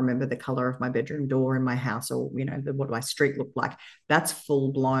I can't remember the color of my bedroom door in my house, or what my street looked like. That's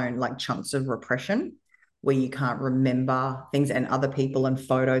full blown like chunks of repression where you can't remember things, and other people and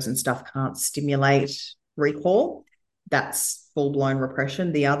photos and stuff can't stimulate recall. That's full blown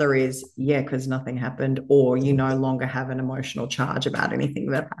repression. The other is, yeah, because nothing happened, or you no longer have an emotional charge about anything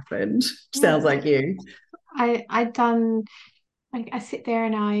that happened. Yeah. Sounds like you. I done like I sit there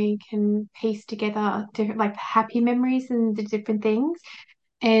and I can piece together different like happy memories and the different things.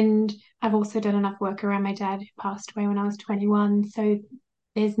 And I've also done enough work around my dad who passed away when I was 21. So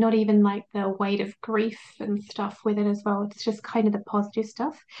there's not even like the weight of grief and stuff with it as well. It's just kind of the positive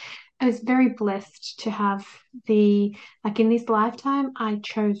stuff. I was very blessed to have like in this lifetime, I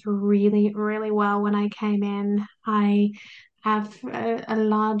chose really, really well when I came in. I have a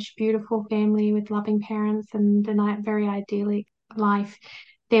large, beautiful family with loving parents and a very idyllic life.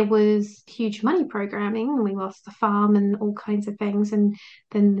 There was huge money programming, and we lost the farm and all kinds of things. And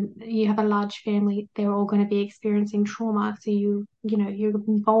then you have a large family; they're all going to be experiencing trauma. So you're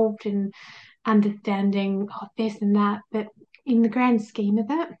involved in understanding this and that. But in the grand scheme of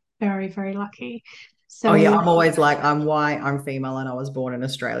it, very, very lucky. Oh yeah, So I'm always like, I'm female and I was born in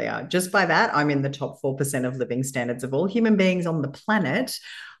Australia. Just by that, I'm in the top 4% of living standards of all human beings on the planet.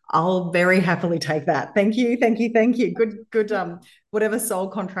 I'll very happily take that. Thank you, thank you, thank you. Good. Whatever soul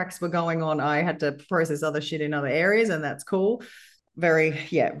contracts were going on, I had to process other shit in other areas, and that's cool. Very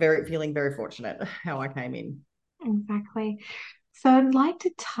feeling very fortunate how I came in. exactly. So I'd like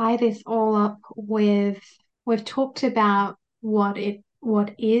to tie this all up with we've talked about what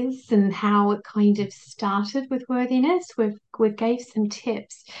is and how it kind of started with worthiness. We've gave some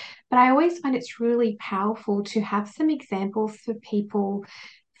tips, but I always find it's really powerful to have some examples for people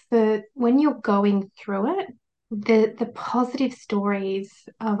for when you're going through it, the positive stories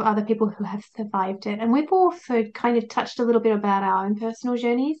of other people who have survived it. And we've also kind of touched a little bit about our own personal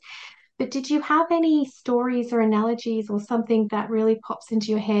journeys. But did you have any stories or analogies or something that really pops into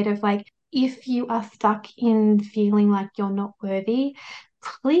your head of like, if you are stuck in feeling like you're not worthy,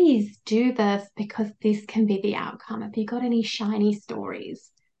 please do this because this can be the outcome. Have you got any shiny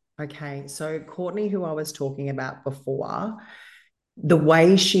stories? Okay, so Courtney, who I was talking about before, the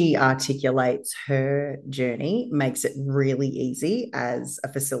way she articulates her journey makes it really easy as a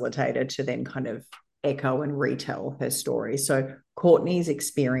facilitator to then kind of echo and retell her story. So Courtney's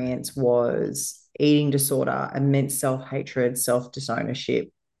experience was eating disorder, immense self-hatred, self-disownership,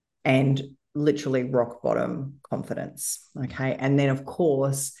 and literally rock bottom confidence. Okay. And then, of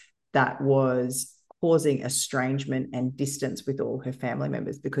course, that was causing estrangement and distance with all her family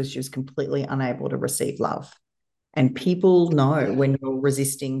members because she was completely unable to receive love. And people know when you're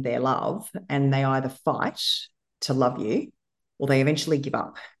resisting their love, and they either fight to love you or they eventually give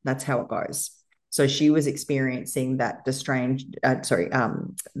up. That's how it goes. So she was experiencing that the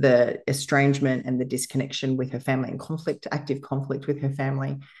estrangement and the disconnection with her family, and active conflict with her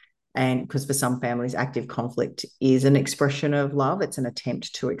family. And because for some families, active conflict is an expression of love, it's an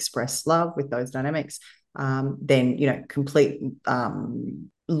attempt to express love with those dynamics. Then, complete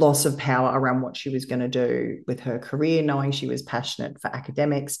loss of power around what she was going to do with her career, knowing she was passionate for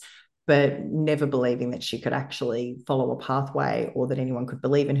academics, but never believing that she could actually follow a pathway or that anyone could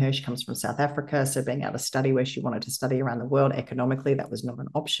believe in her. She comes from South Africa, so being able to study where she wanted to study around the world economically, that was not an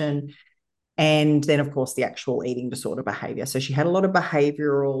option. And then, of course, the actual eating disorder behavior. So she had a lot of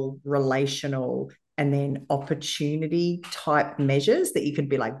behavioral, relational, and then opportunity type measures that you could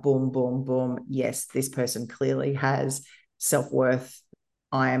be like, boom, boom, boom. Yes, this person clearly has self-worth,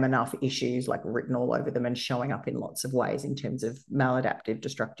 I am enough issues like written all over them and showing up in lots of ways in terms of maladaptive,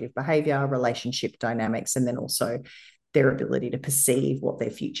 destructive behavior, relationship dynamics, and then also their ability to perceive what their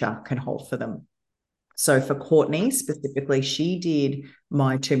future can hold for them. So for Courtney specifically, she did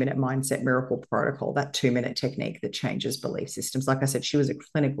my 2-minute mindset miracle protocol, that 2-minute technique that changes belief systems. Like I said, she was a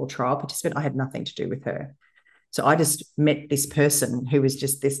clinical trial participant. I had nothing to do with her. So I just met this person who was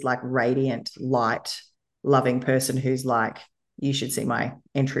just this like radiant, light, loving person who's like, you should see my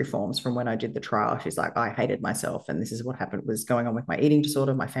entry forms from when I did the trial. She's like, I hated myself. And this is what happened was going on with my eating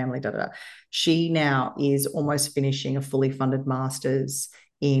disorder, my family, da, da, da. She now is almost finishing a fully funded master's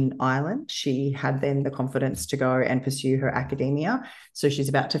in Ireland. She had then the confidence to go and pursue her academia. So she's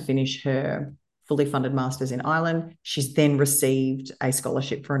about to finish her fully funded master's in Ireland. She's then received a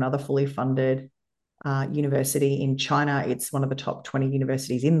scholarship for another fully funded university in China. It's one of the top 20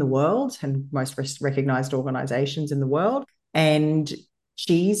 universities in the world and most recognized organizations in the world. And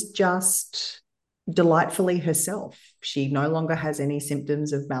she's just delightfully herself. She no longer has any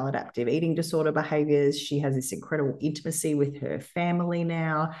symptoms of maladaptive eating disorder behaviors. She has this incredible intimacy with her family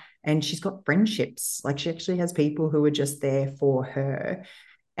now, and she's got friendships. Like she actually has people who are just there for her.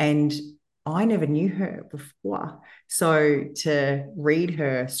 And I never knew her before. So to read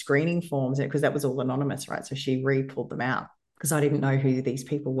her screening forms, because that was all anonymous, right? So she re-pulled them out because I didn't know who these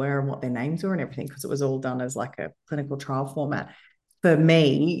people were and what their names were and everything, because it was all done as like a clinical trial format. For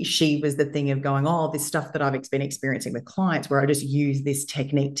me, she was the thing of going, oh, this stuff that I've been experiencing with clients where I just use this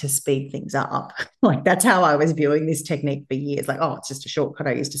technique to speed things up. Like that's how I was viewing this technique for years. Like, oh, it's just a shortcut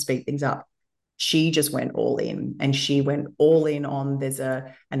I use to speed things up. She just went all in, and she went all in on there's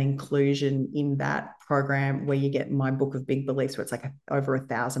an inclusion in that program where you get my book of big beliefs, where it's like over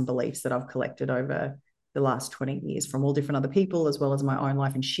 1,000 beliefs that I've collected over the last 20 years from all different other people as well as my own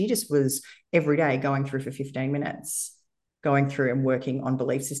life. And she just was every day going through for 15 minutes, going through and working on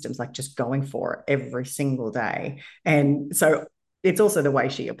belief systems, like just going for it every single day. And so it's also the way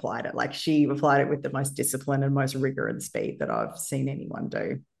she applied it. Like she applied it with the most discipline and most rigor and speed that I've seen anyone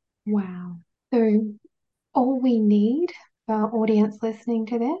do. Wow. So all we need for our audience listening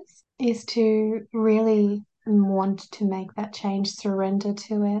to this is to really want to make that change, surrender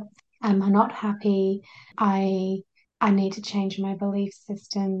to it. I'm not happy. I I need to change my belief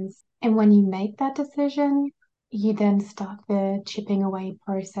systems. And when you make that decision, you then start the chipping away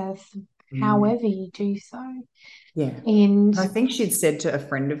process, Mm. however you do so. Yeah. And I think she'd said to a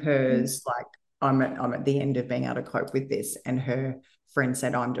friend of hers, like, I'm at the end of being able to cope with this. And her friend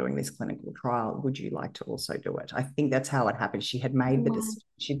said, I'm doing this clinical trial. Would you like to also do it? I think that's how it happened. She had made the wow, decision.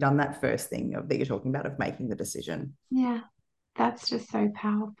 She'd done that first thing that you're talking about of making the decision. yeah, that's just so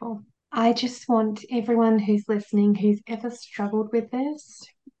powerful. I just want everyone who's listening, who's ever struggled with this,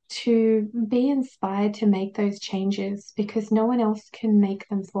 to be inspired to make those changes because no one else can make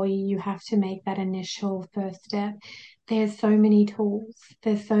them for you. You have to make that initial first step. There's so many tools,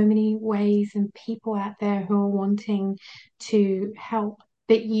 there's so many ways and people out there who are wanting to help,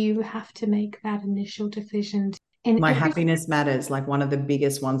 but you have to make that initial decision. And My every happiness matters, like one of the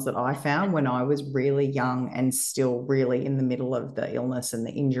biggest ones that I found when I was really young and still really in the middle of the illness and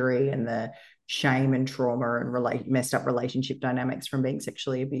the injury and the shame and trauma and messed up relationship dynamics from being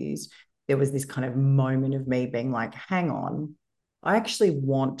sexually abused. There was this kind of moment of me being like, hang on, I actually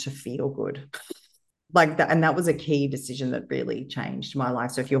want to feel good. Like that. And that was a key decision that really changed my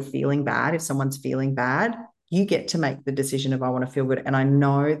life. So if you're feeling bad, if someone's feeling bad, you get to make the decision of I want to feel good. And I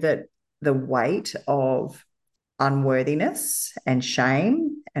know that the weight of unworthiness and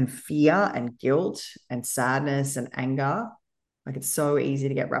shame and fear and guilt and sadness and anger. Like it's so easy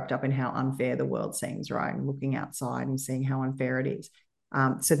to get wrapped up in how unfair the world seems, right? And looking outside and seeing how unfair it is.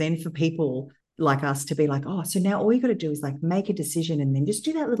 So then for people like us to be like, oh, so now all you got to do is like make a decision and then just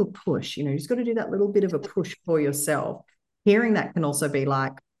do that little push, you just got to do that little bit of a push for yourself. Hearing that can also be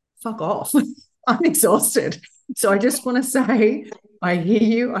like, fuck off. I'm exhausted. So I just want to say, I hear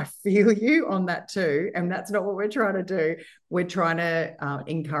you, I feel you on that too. And that's not what we're trying to do. We're trying to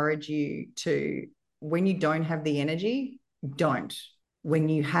encourage you to, when you don't have the energy, don't. When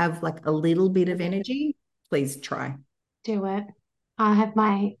you have like a little bit of energy, please try. do it. I have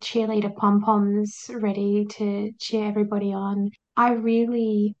my cheerleader pom-poms ready to cheer everybody on. I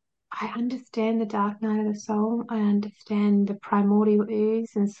understand the dark night of the soul. I understand the primordial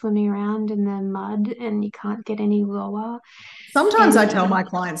ooze and swimming around in the mud and you can't get any lower. Sometimes I And tell my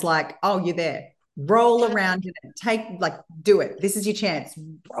clients, like, oh, you're there. Roll around in it. Do it. This is your chance.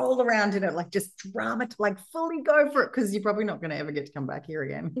 Roll around in it. Like, just drama, like, fully go for it because you're probably not going to ever get to come back here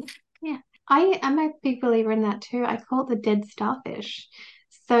again. yeah, I am a big believer in that too. I call it the dead starfish.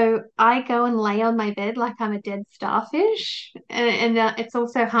 So I go and lay on my bed like I'm a dead starfish, and it's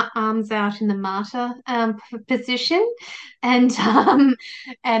also arms out in the martyr position, and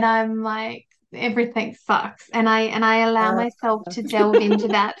and I'm like everything sucks, and I allow Uh, myself to delve into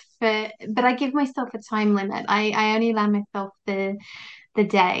that but I give myself a time limit. I only allow myself the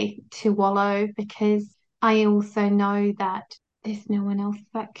day to wallow because I also know that there's no one else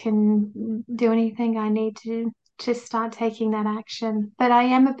that can do anything. I need to start taking that action. But I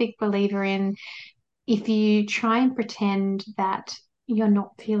am a big believer in if you try and pretend that you're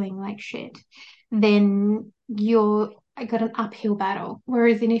not feeling like shit, then you're got an uphill battle.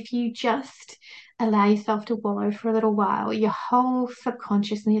 Whereas in if you just allow yourself to wallow for a little while, your whole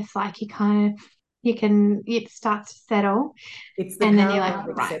subconscious and your psyche kind of it starts to settle It's the and then you're power like,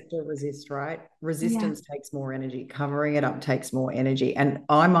 of right, accept or resist, right? yeah, Resistance takes more energy. Covering it up takes more energy. And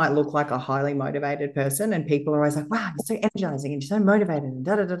I might look like a highly motivated person, and people are always like, wow, you're so energizing and you're so motivated and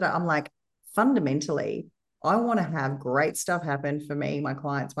da da da da. I'm like, fundamentally, I want to have great stuff happen for me, my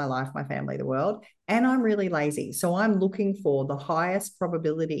clients, my life, my family, the world. And I'm really lazy. So I'm looking for the highest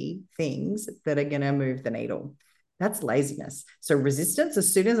probability things that are going to move the needle. That's laziness. So resistance,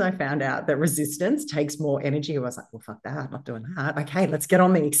 as soon as I found out that resistance takes more energy, I was like, well, fuck that. I'm not doing that. Okay, let's get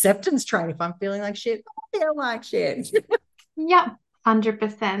on the acceptance train. If I'm feeling like shit, I feel like shit. yeah,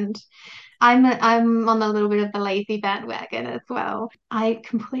 100%. I'm on a little bit of the lazy bandwagon as well. I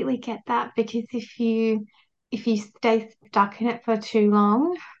completely get that because if you stay stuck in it for too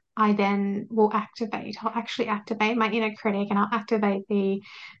long, I then will activate. I'll actually activate my inner critic and I'll activate the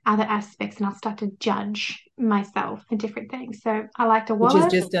other aspects and I'll start to judge myself and different things. So I like to Which is wallow.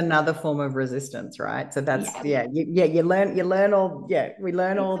 just another form of resistance, right? So that's Yeah. you learn all we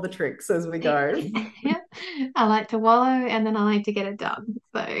learn all the tricks as we go. Yeah. I like to wallow and then I like to get it done.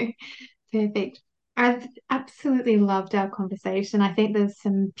 So perfect. I've absolutely loved our conversation. I think there's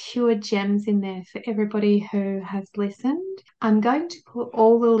some pure gems in there for everybody who has listened. I'm going to put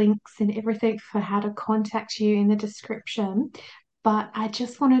all the links and everything for how to contact you in the description, but I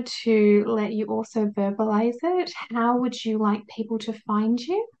just wanted to let you also verbalize it. How would you like people to find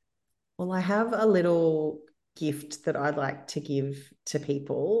you? Well, I have a little gift that I'd like to give to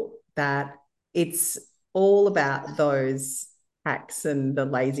people that it's all about those hacks and the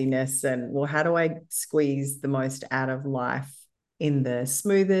laziness and, well, how do I squeeze the most out of life in the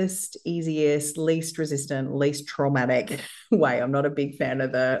smoothest, easiest, least resistant, least traumatic way. I'm not a big fan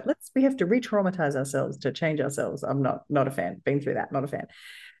of we have to re-traumatize ourselves to change ourselves. I'm not a fan. Been through that, not a fan.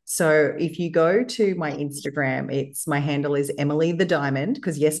 So if you go to my Instagram, my handle is Emily the Diamond,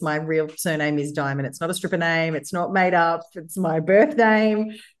 because yes, my real surname is Diamond. It's not a stripper name. It's not made up. It's my birth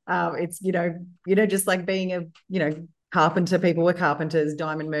name. It's just like being carpenter. People were carpenters.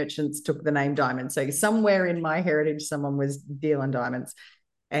 Diamond merchants took the name Diamond. So somewhere in my heritage, someone was dealing diamonds.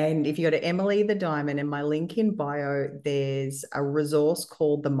 And if you go to Emily the Diamond, in my link in bio, there's a resource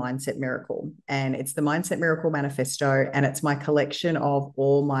called the Mindset Miracle. And it's the Mindset Miracle Manifesto. And it's my collection of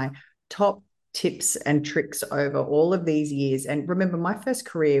all my top tips and tricks over all of these years. And remember, my first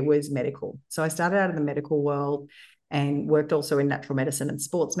career was medical. So I started out in the medical world and worked also in natural medicine and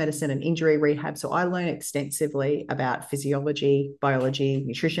sports medicine and injury rehab. So I learned extensively about physiology, biology,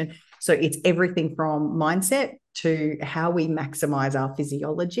 nutrition. So it's everything from mindset to how we maximize our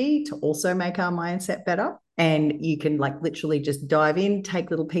physiology to also make our mindset better. And you can literally just dive in, take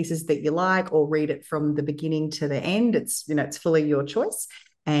little pieces that you like, or read it from the beginning to the end. It's fully your choice.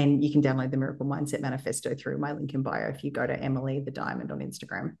 And you can download the Miracle Mindset Manifesto through my link in bio if you go to Emily the Diamond on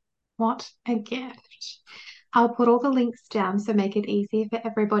Instagram. What a gift. I'll put all the links down so make it easy for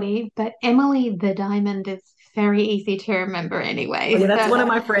everybody. But Emily the Diamond is very easy to remember Oh, anyway. yeah, that's So one of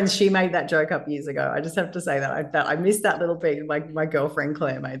my friends. She made that joke up years ago. I just have to say that I missed that little bit. Like my girlfriend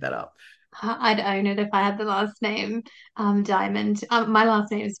Claire made that up. I'd own it if I had the last name Diamond. My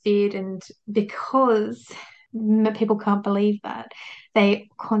last name is Beard, and because people can't believe that, they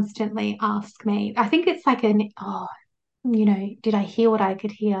constantly ask me. I think it's like did I hear what I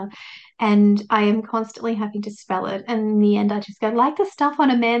could hear? And I am constantly having to spell it. And in the end, I just go, like the stuff on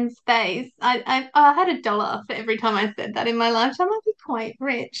a man's face. I had $1 for every time I said that in my lifetime. I'd be quite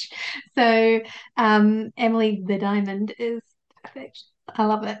rich. So Emily the Diamond is perfect. I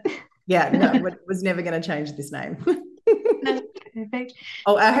love it. Yeah, no, it was never going to change this name. No, perfect.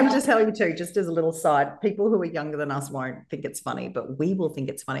 Oh, I have to Well, tell you too, just as a little side, people who are younger than us won't think it's funny, but we will think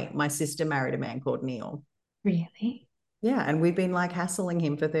it's funny. My sister married a man called Neil. really? Yeah, and we've been hassling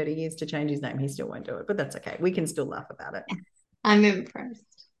him for 30 years to change his name. He still won't do it, but that's okay. We can still laugh about it. I'm impressed.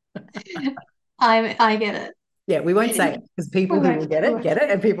 I get it. Yeah, we won't say it because We people who will won't. get We it, won't. get it.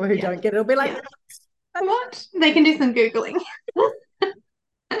 And people who Yeah. don't get it will be like, Yeah. What? They can do some Googling.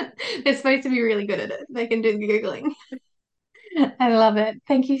 They're supposed to be really good at it. They can do Googling. I love it.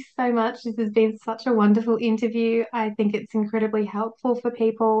 Thank you so much. This has been such a wonderful interview. I think it's incredibly helpful for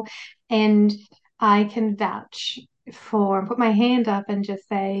people, and I can vouch for and put my hand up and just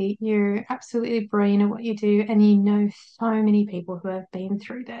say you're absolutely brilliant at what you do, and you know so many people who have been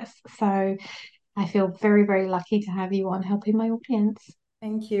through this. So I feel very, very lucky to have you on helping my audience.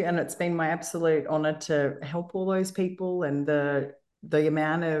 thank you. And it's been my absolute honor to help all those people, and the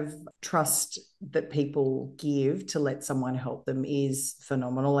amount of trust that people give to let someone help them is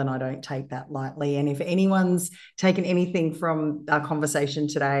phenomenal. And I don't take that lightly. And if anyone's taken anything from our conversation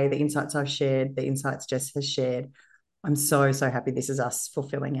today, the insights I've shared, the insights Jess has shared, I'm so, so happy this is us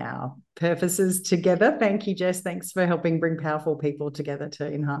fulfilling our purposes together. Thank you, Jess. Thanks for helping bring powerful people together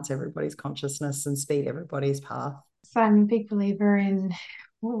to enhance everybody's consciousness and speed everybody's path. So I'm a big believer in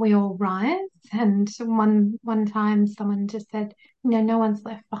we all rise. And one time someone just said, no one's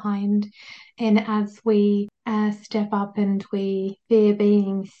left behind. And as we step up and we fear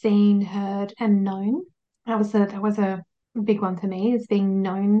being seen, heard, and known, that was a big one for me is being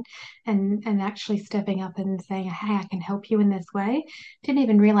known and actually stepping up and saying, hey, I can help you in this way. Didn't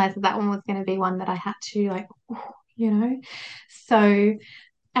even realize that that one was going to be one that I had to like, you know. So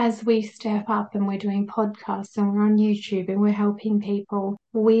as we step up and we're doing podcasts and we're on YouTube and we're helping people,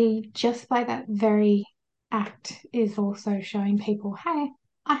 we just by that very act is also showing people, hey,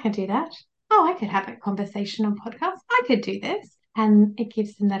 I can do that. Oh, I could have a conversation on podcast. I could do this. And it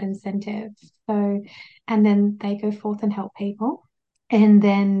gives them that incentive. So, and then they go forth and help people. And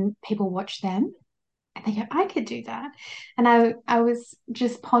then people watch them and they go, I could do that. And I was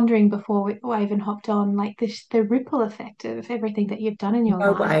just pondering before I even hopped on, like the ripple effect of everything that you've done in your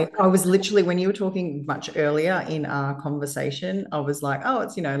No life. way. I was literally, when you were talking much earlier in our conversation, I was like, oh,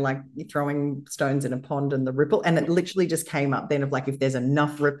 it's, like you're throwing stones in a pond and the ripple. And it literally just came up then of like, if there's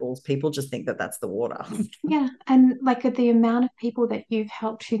enough ripples, people just think that that's the water. Yeah. And like the amount of people that you've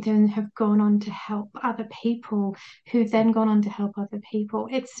helped who then have gone on to help other people, who then gone on to help other people.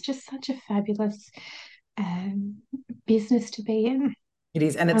 It's just such a fabulous um, business to be in. It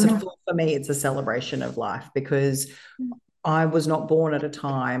is. And I it's mean, for me, it's a celebration of life because I was not born at a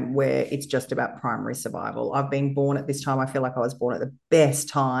time where it's just about primary survival. I've been born at this time. I feel like I was born at the best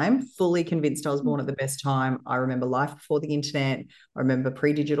time, fully convinced I was born at the best time. I remember life before the internet. I remember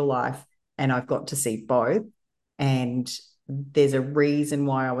pre-digital life, and I've got to see both. And there's a reason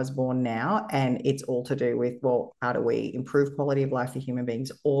why I was born now. And it's all to do with, well, how do we improve quality of life for human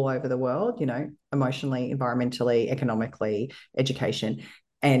beings all over the world, emotionally, environmentally, economically, education.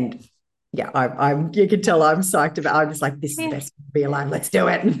 And yeah, you can tell I'm psyched about. I'm just like, this is the yeah, best to be alive. Let's do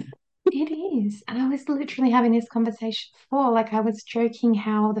it. it is. And I was literally having this conversation before. Like I was joking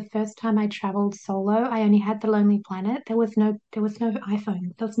how the first time I traveled solo, I only had the Lonely Planet. There was no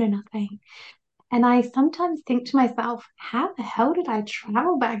iPhone. There was no nothing. And I sometimes think to myself, how the hell did I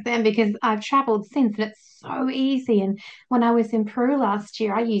travel back then? Because I've traveled since and it's so easy. And when I was in Peru last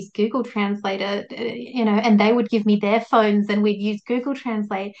year, I used Google Translator, and they would give me their phones and we'd use Google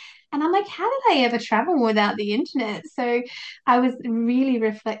Translate. And I'm like, how did I ever travel without the internet? So I was really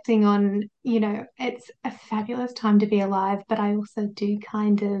reflecting on, it's a fabulous time to be alive, but I also do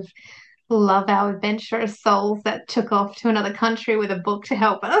kind of love our adventurous souls that took off to another country with a book to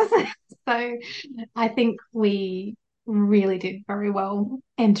help us. So I think we really did very well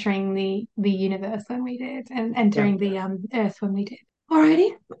entering the universe when we did and Yeah. entering the earth when we did.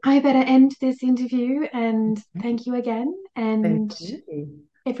 Alrighty, I better end this interview and thank you again. Thank And you.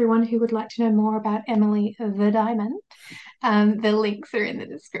 everyone who would like to know more about Emily the Diamond, the links are in the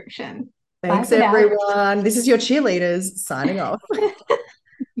description. Bye Thanks, for now. everyone. This is your cheerleaders signing off.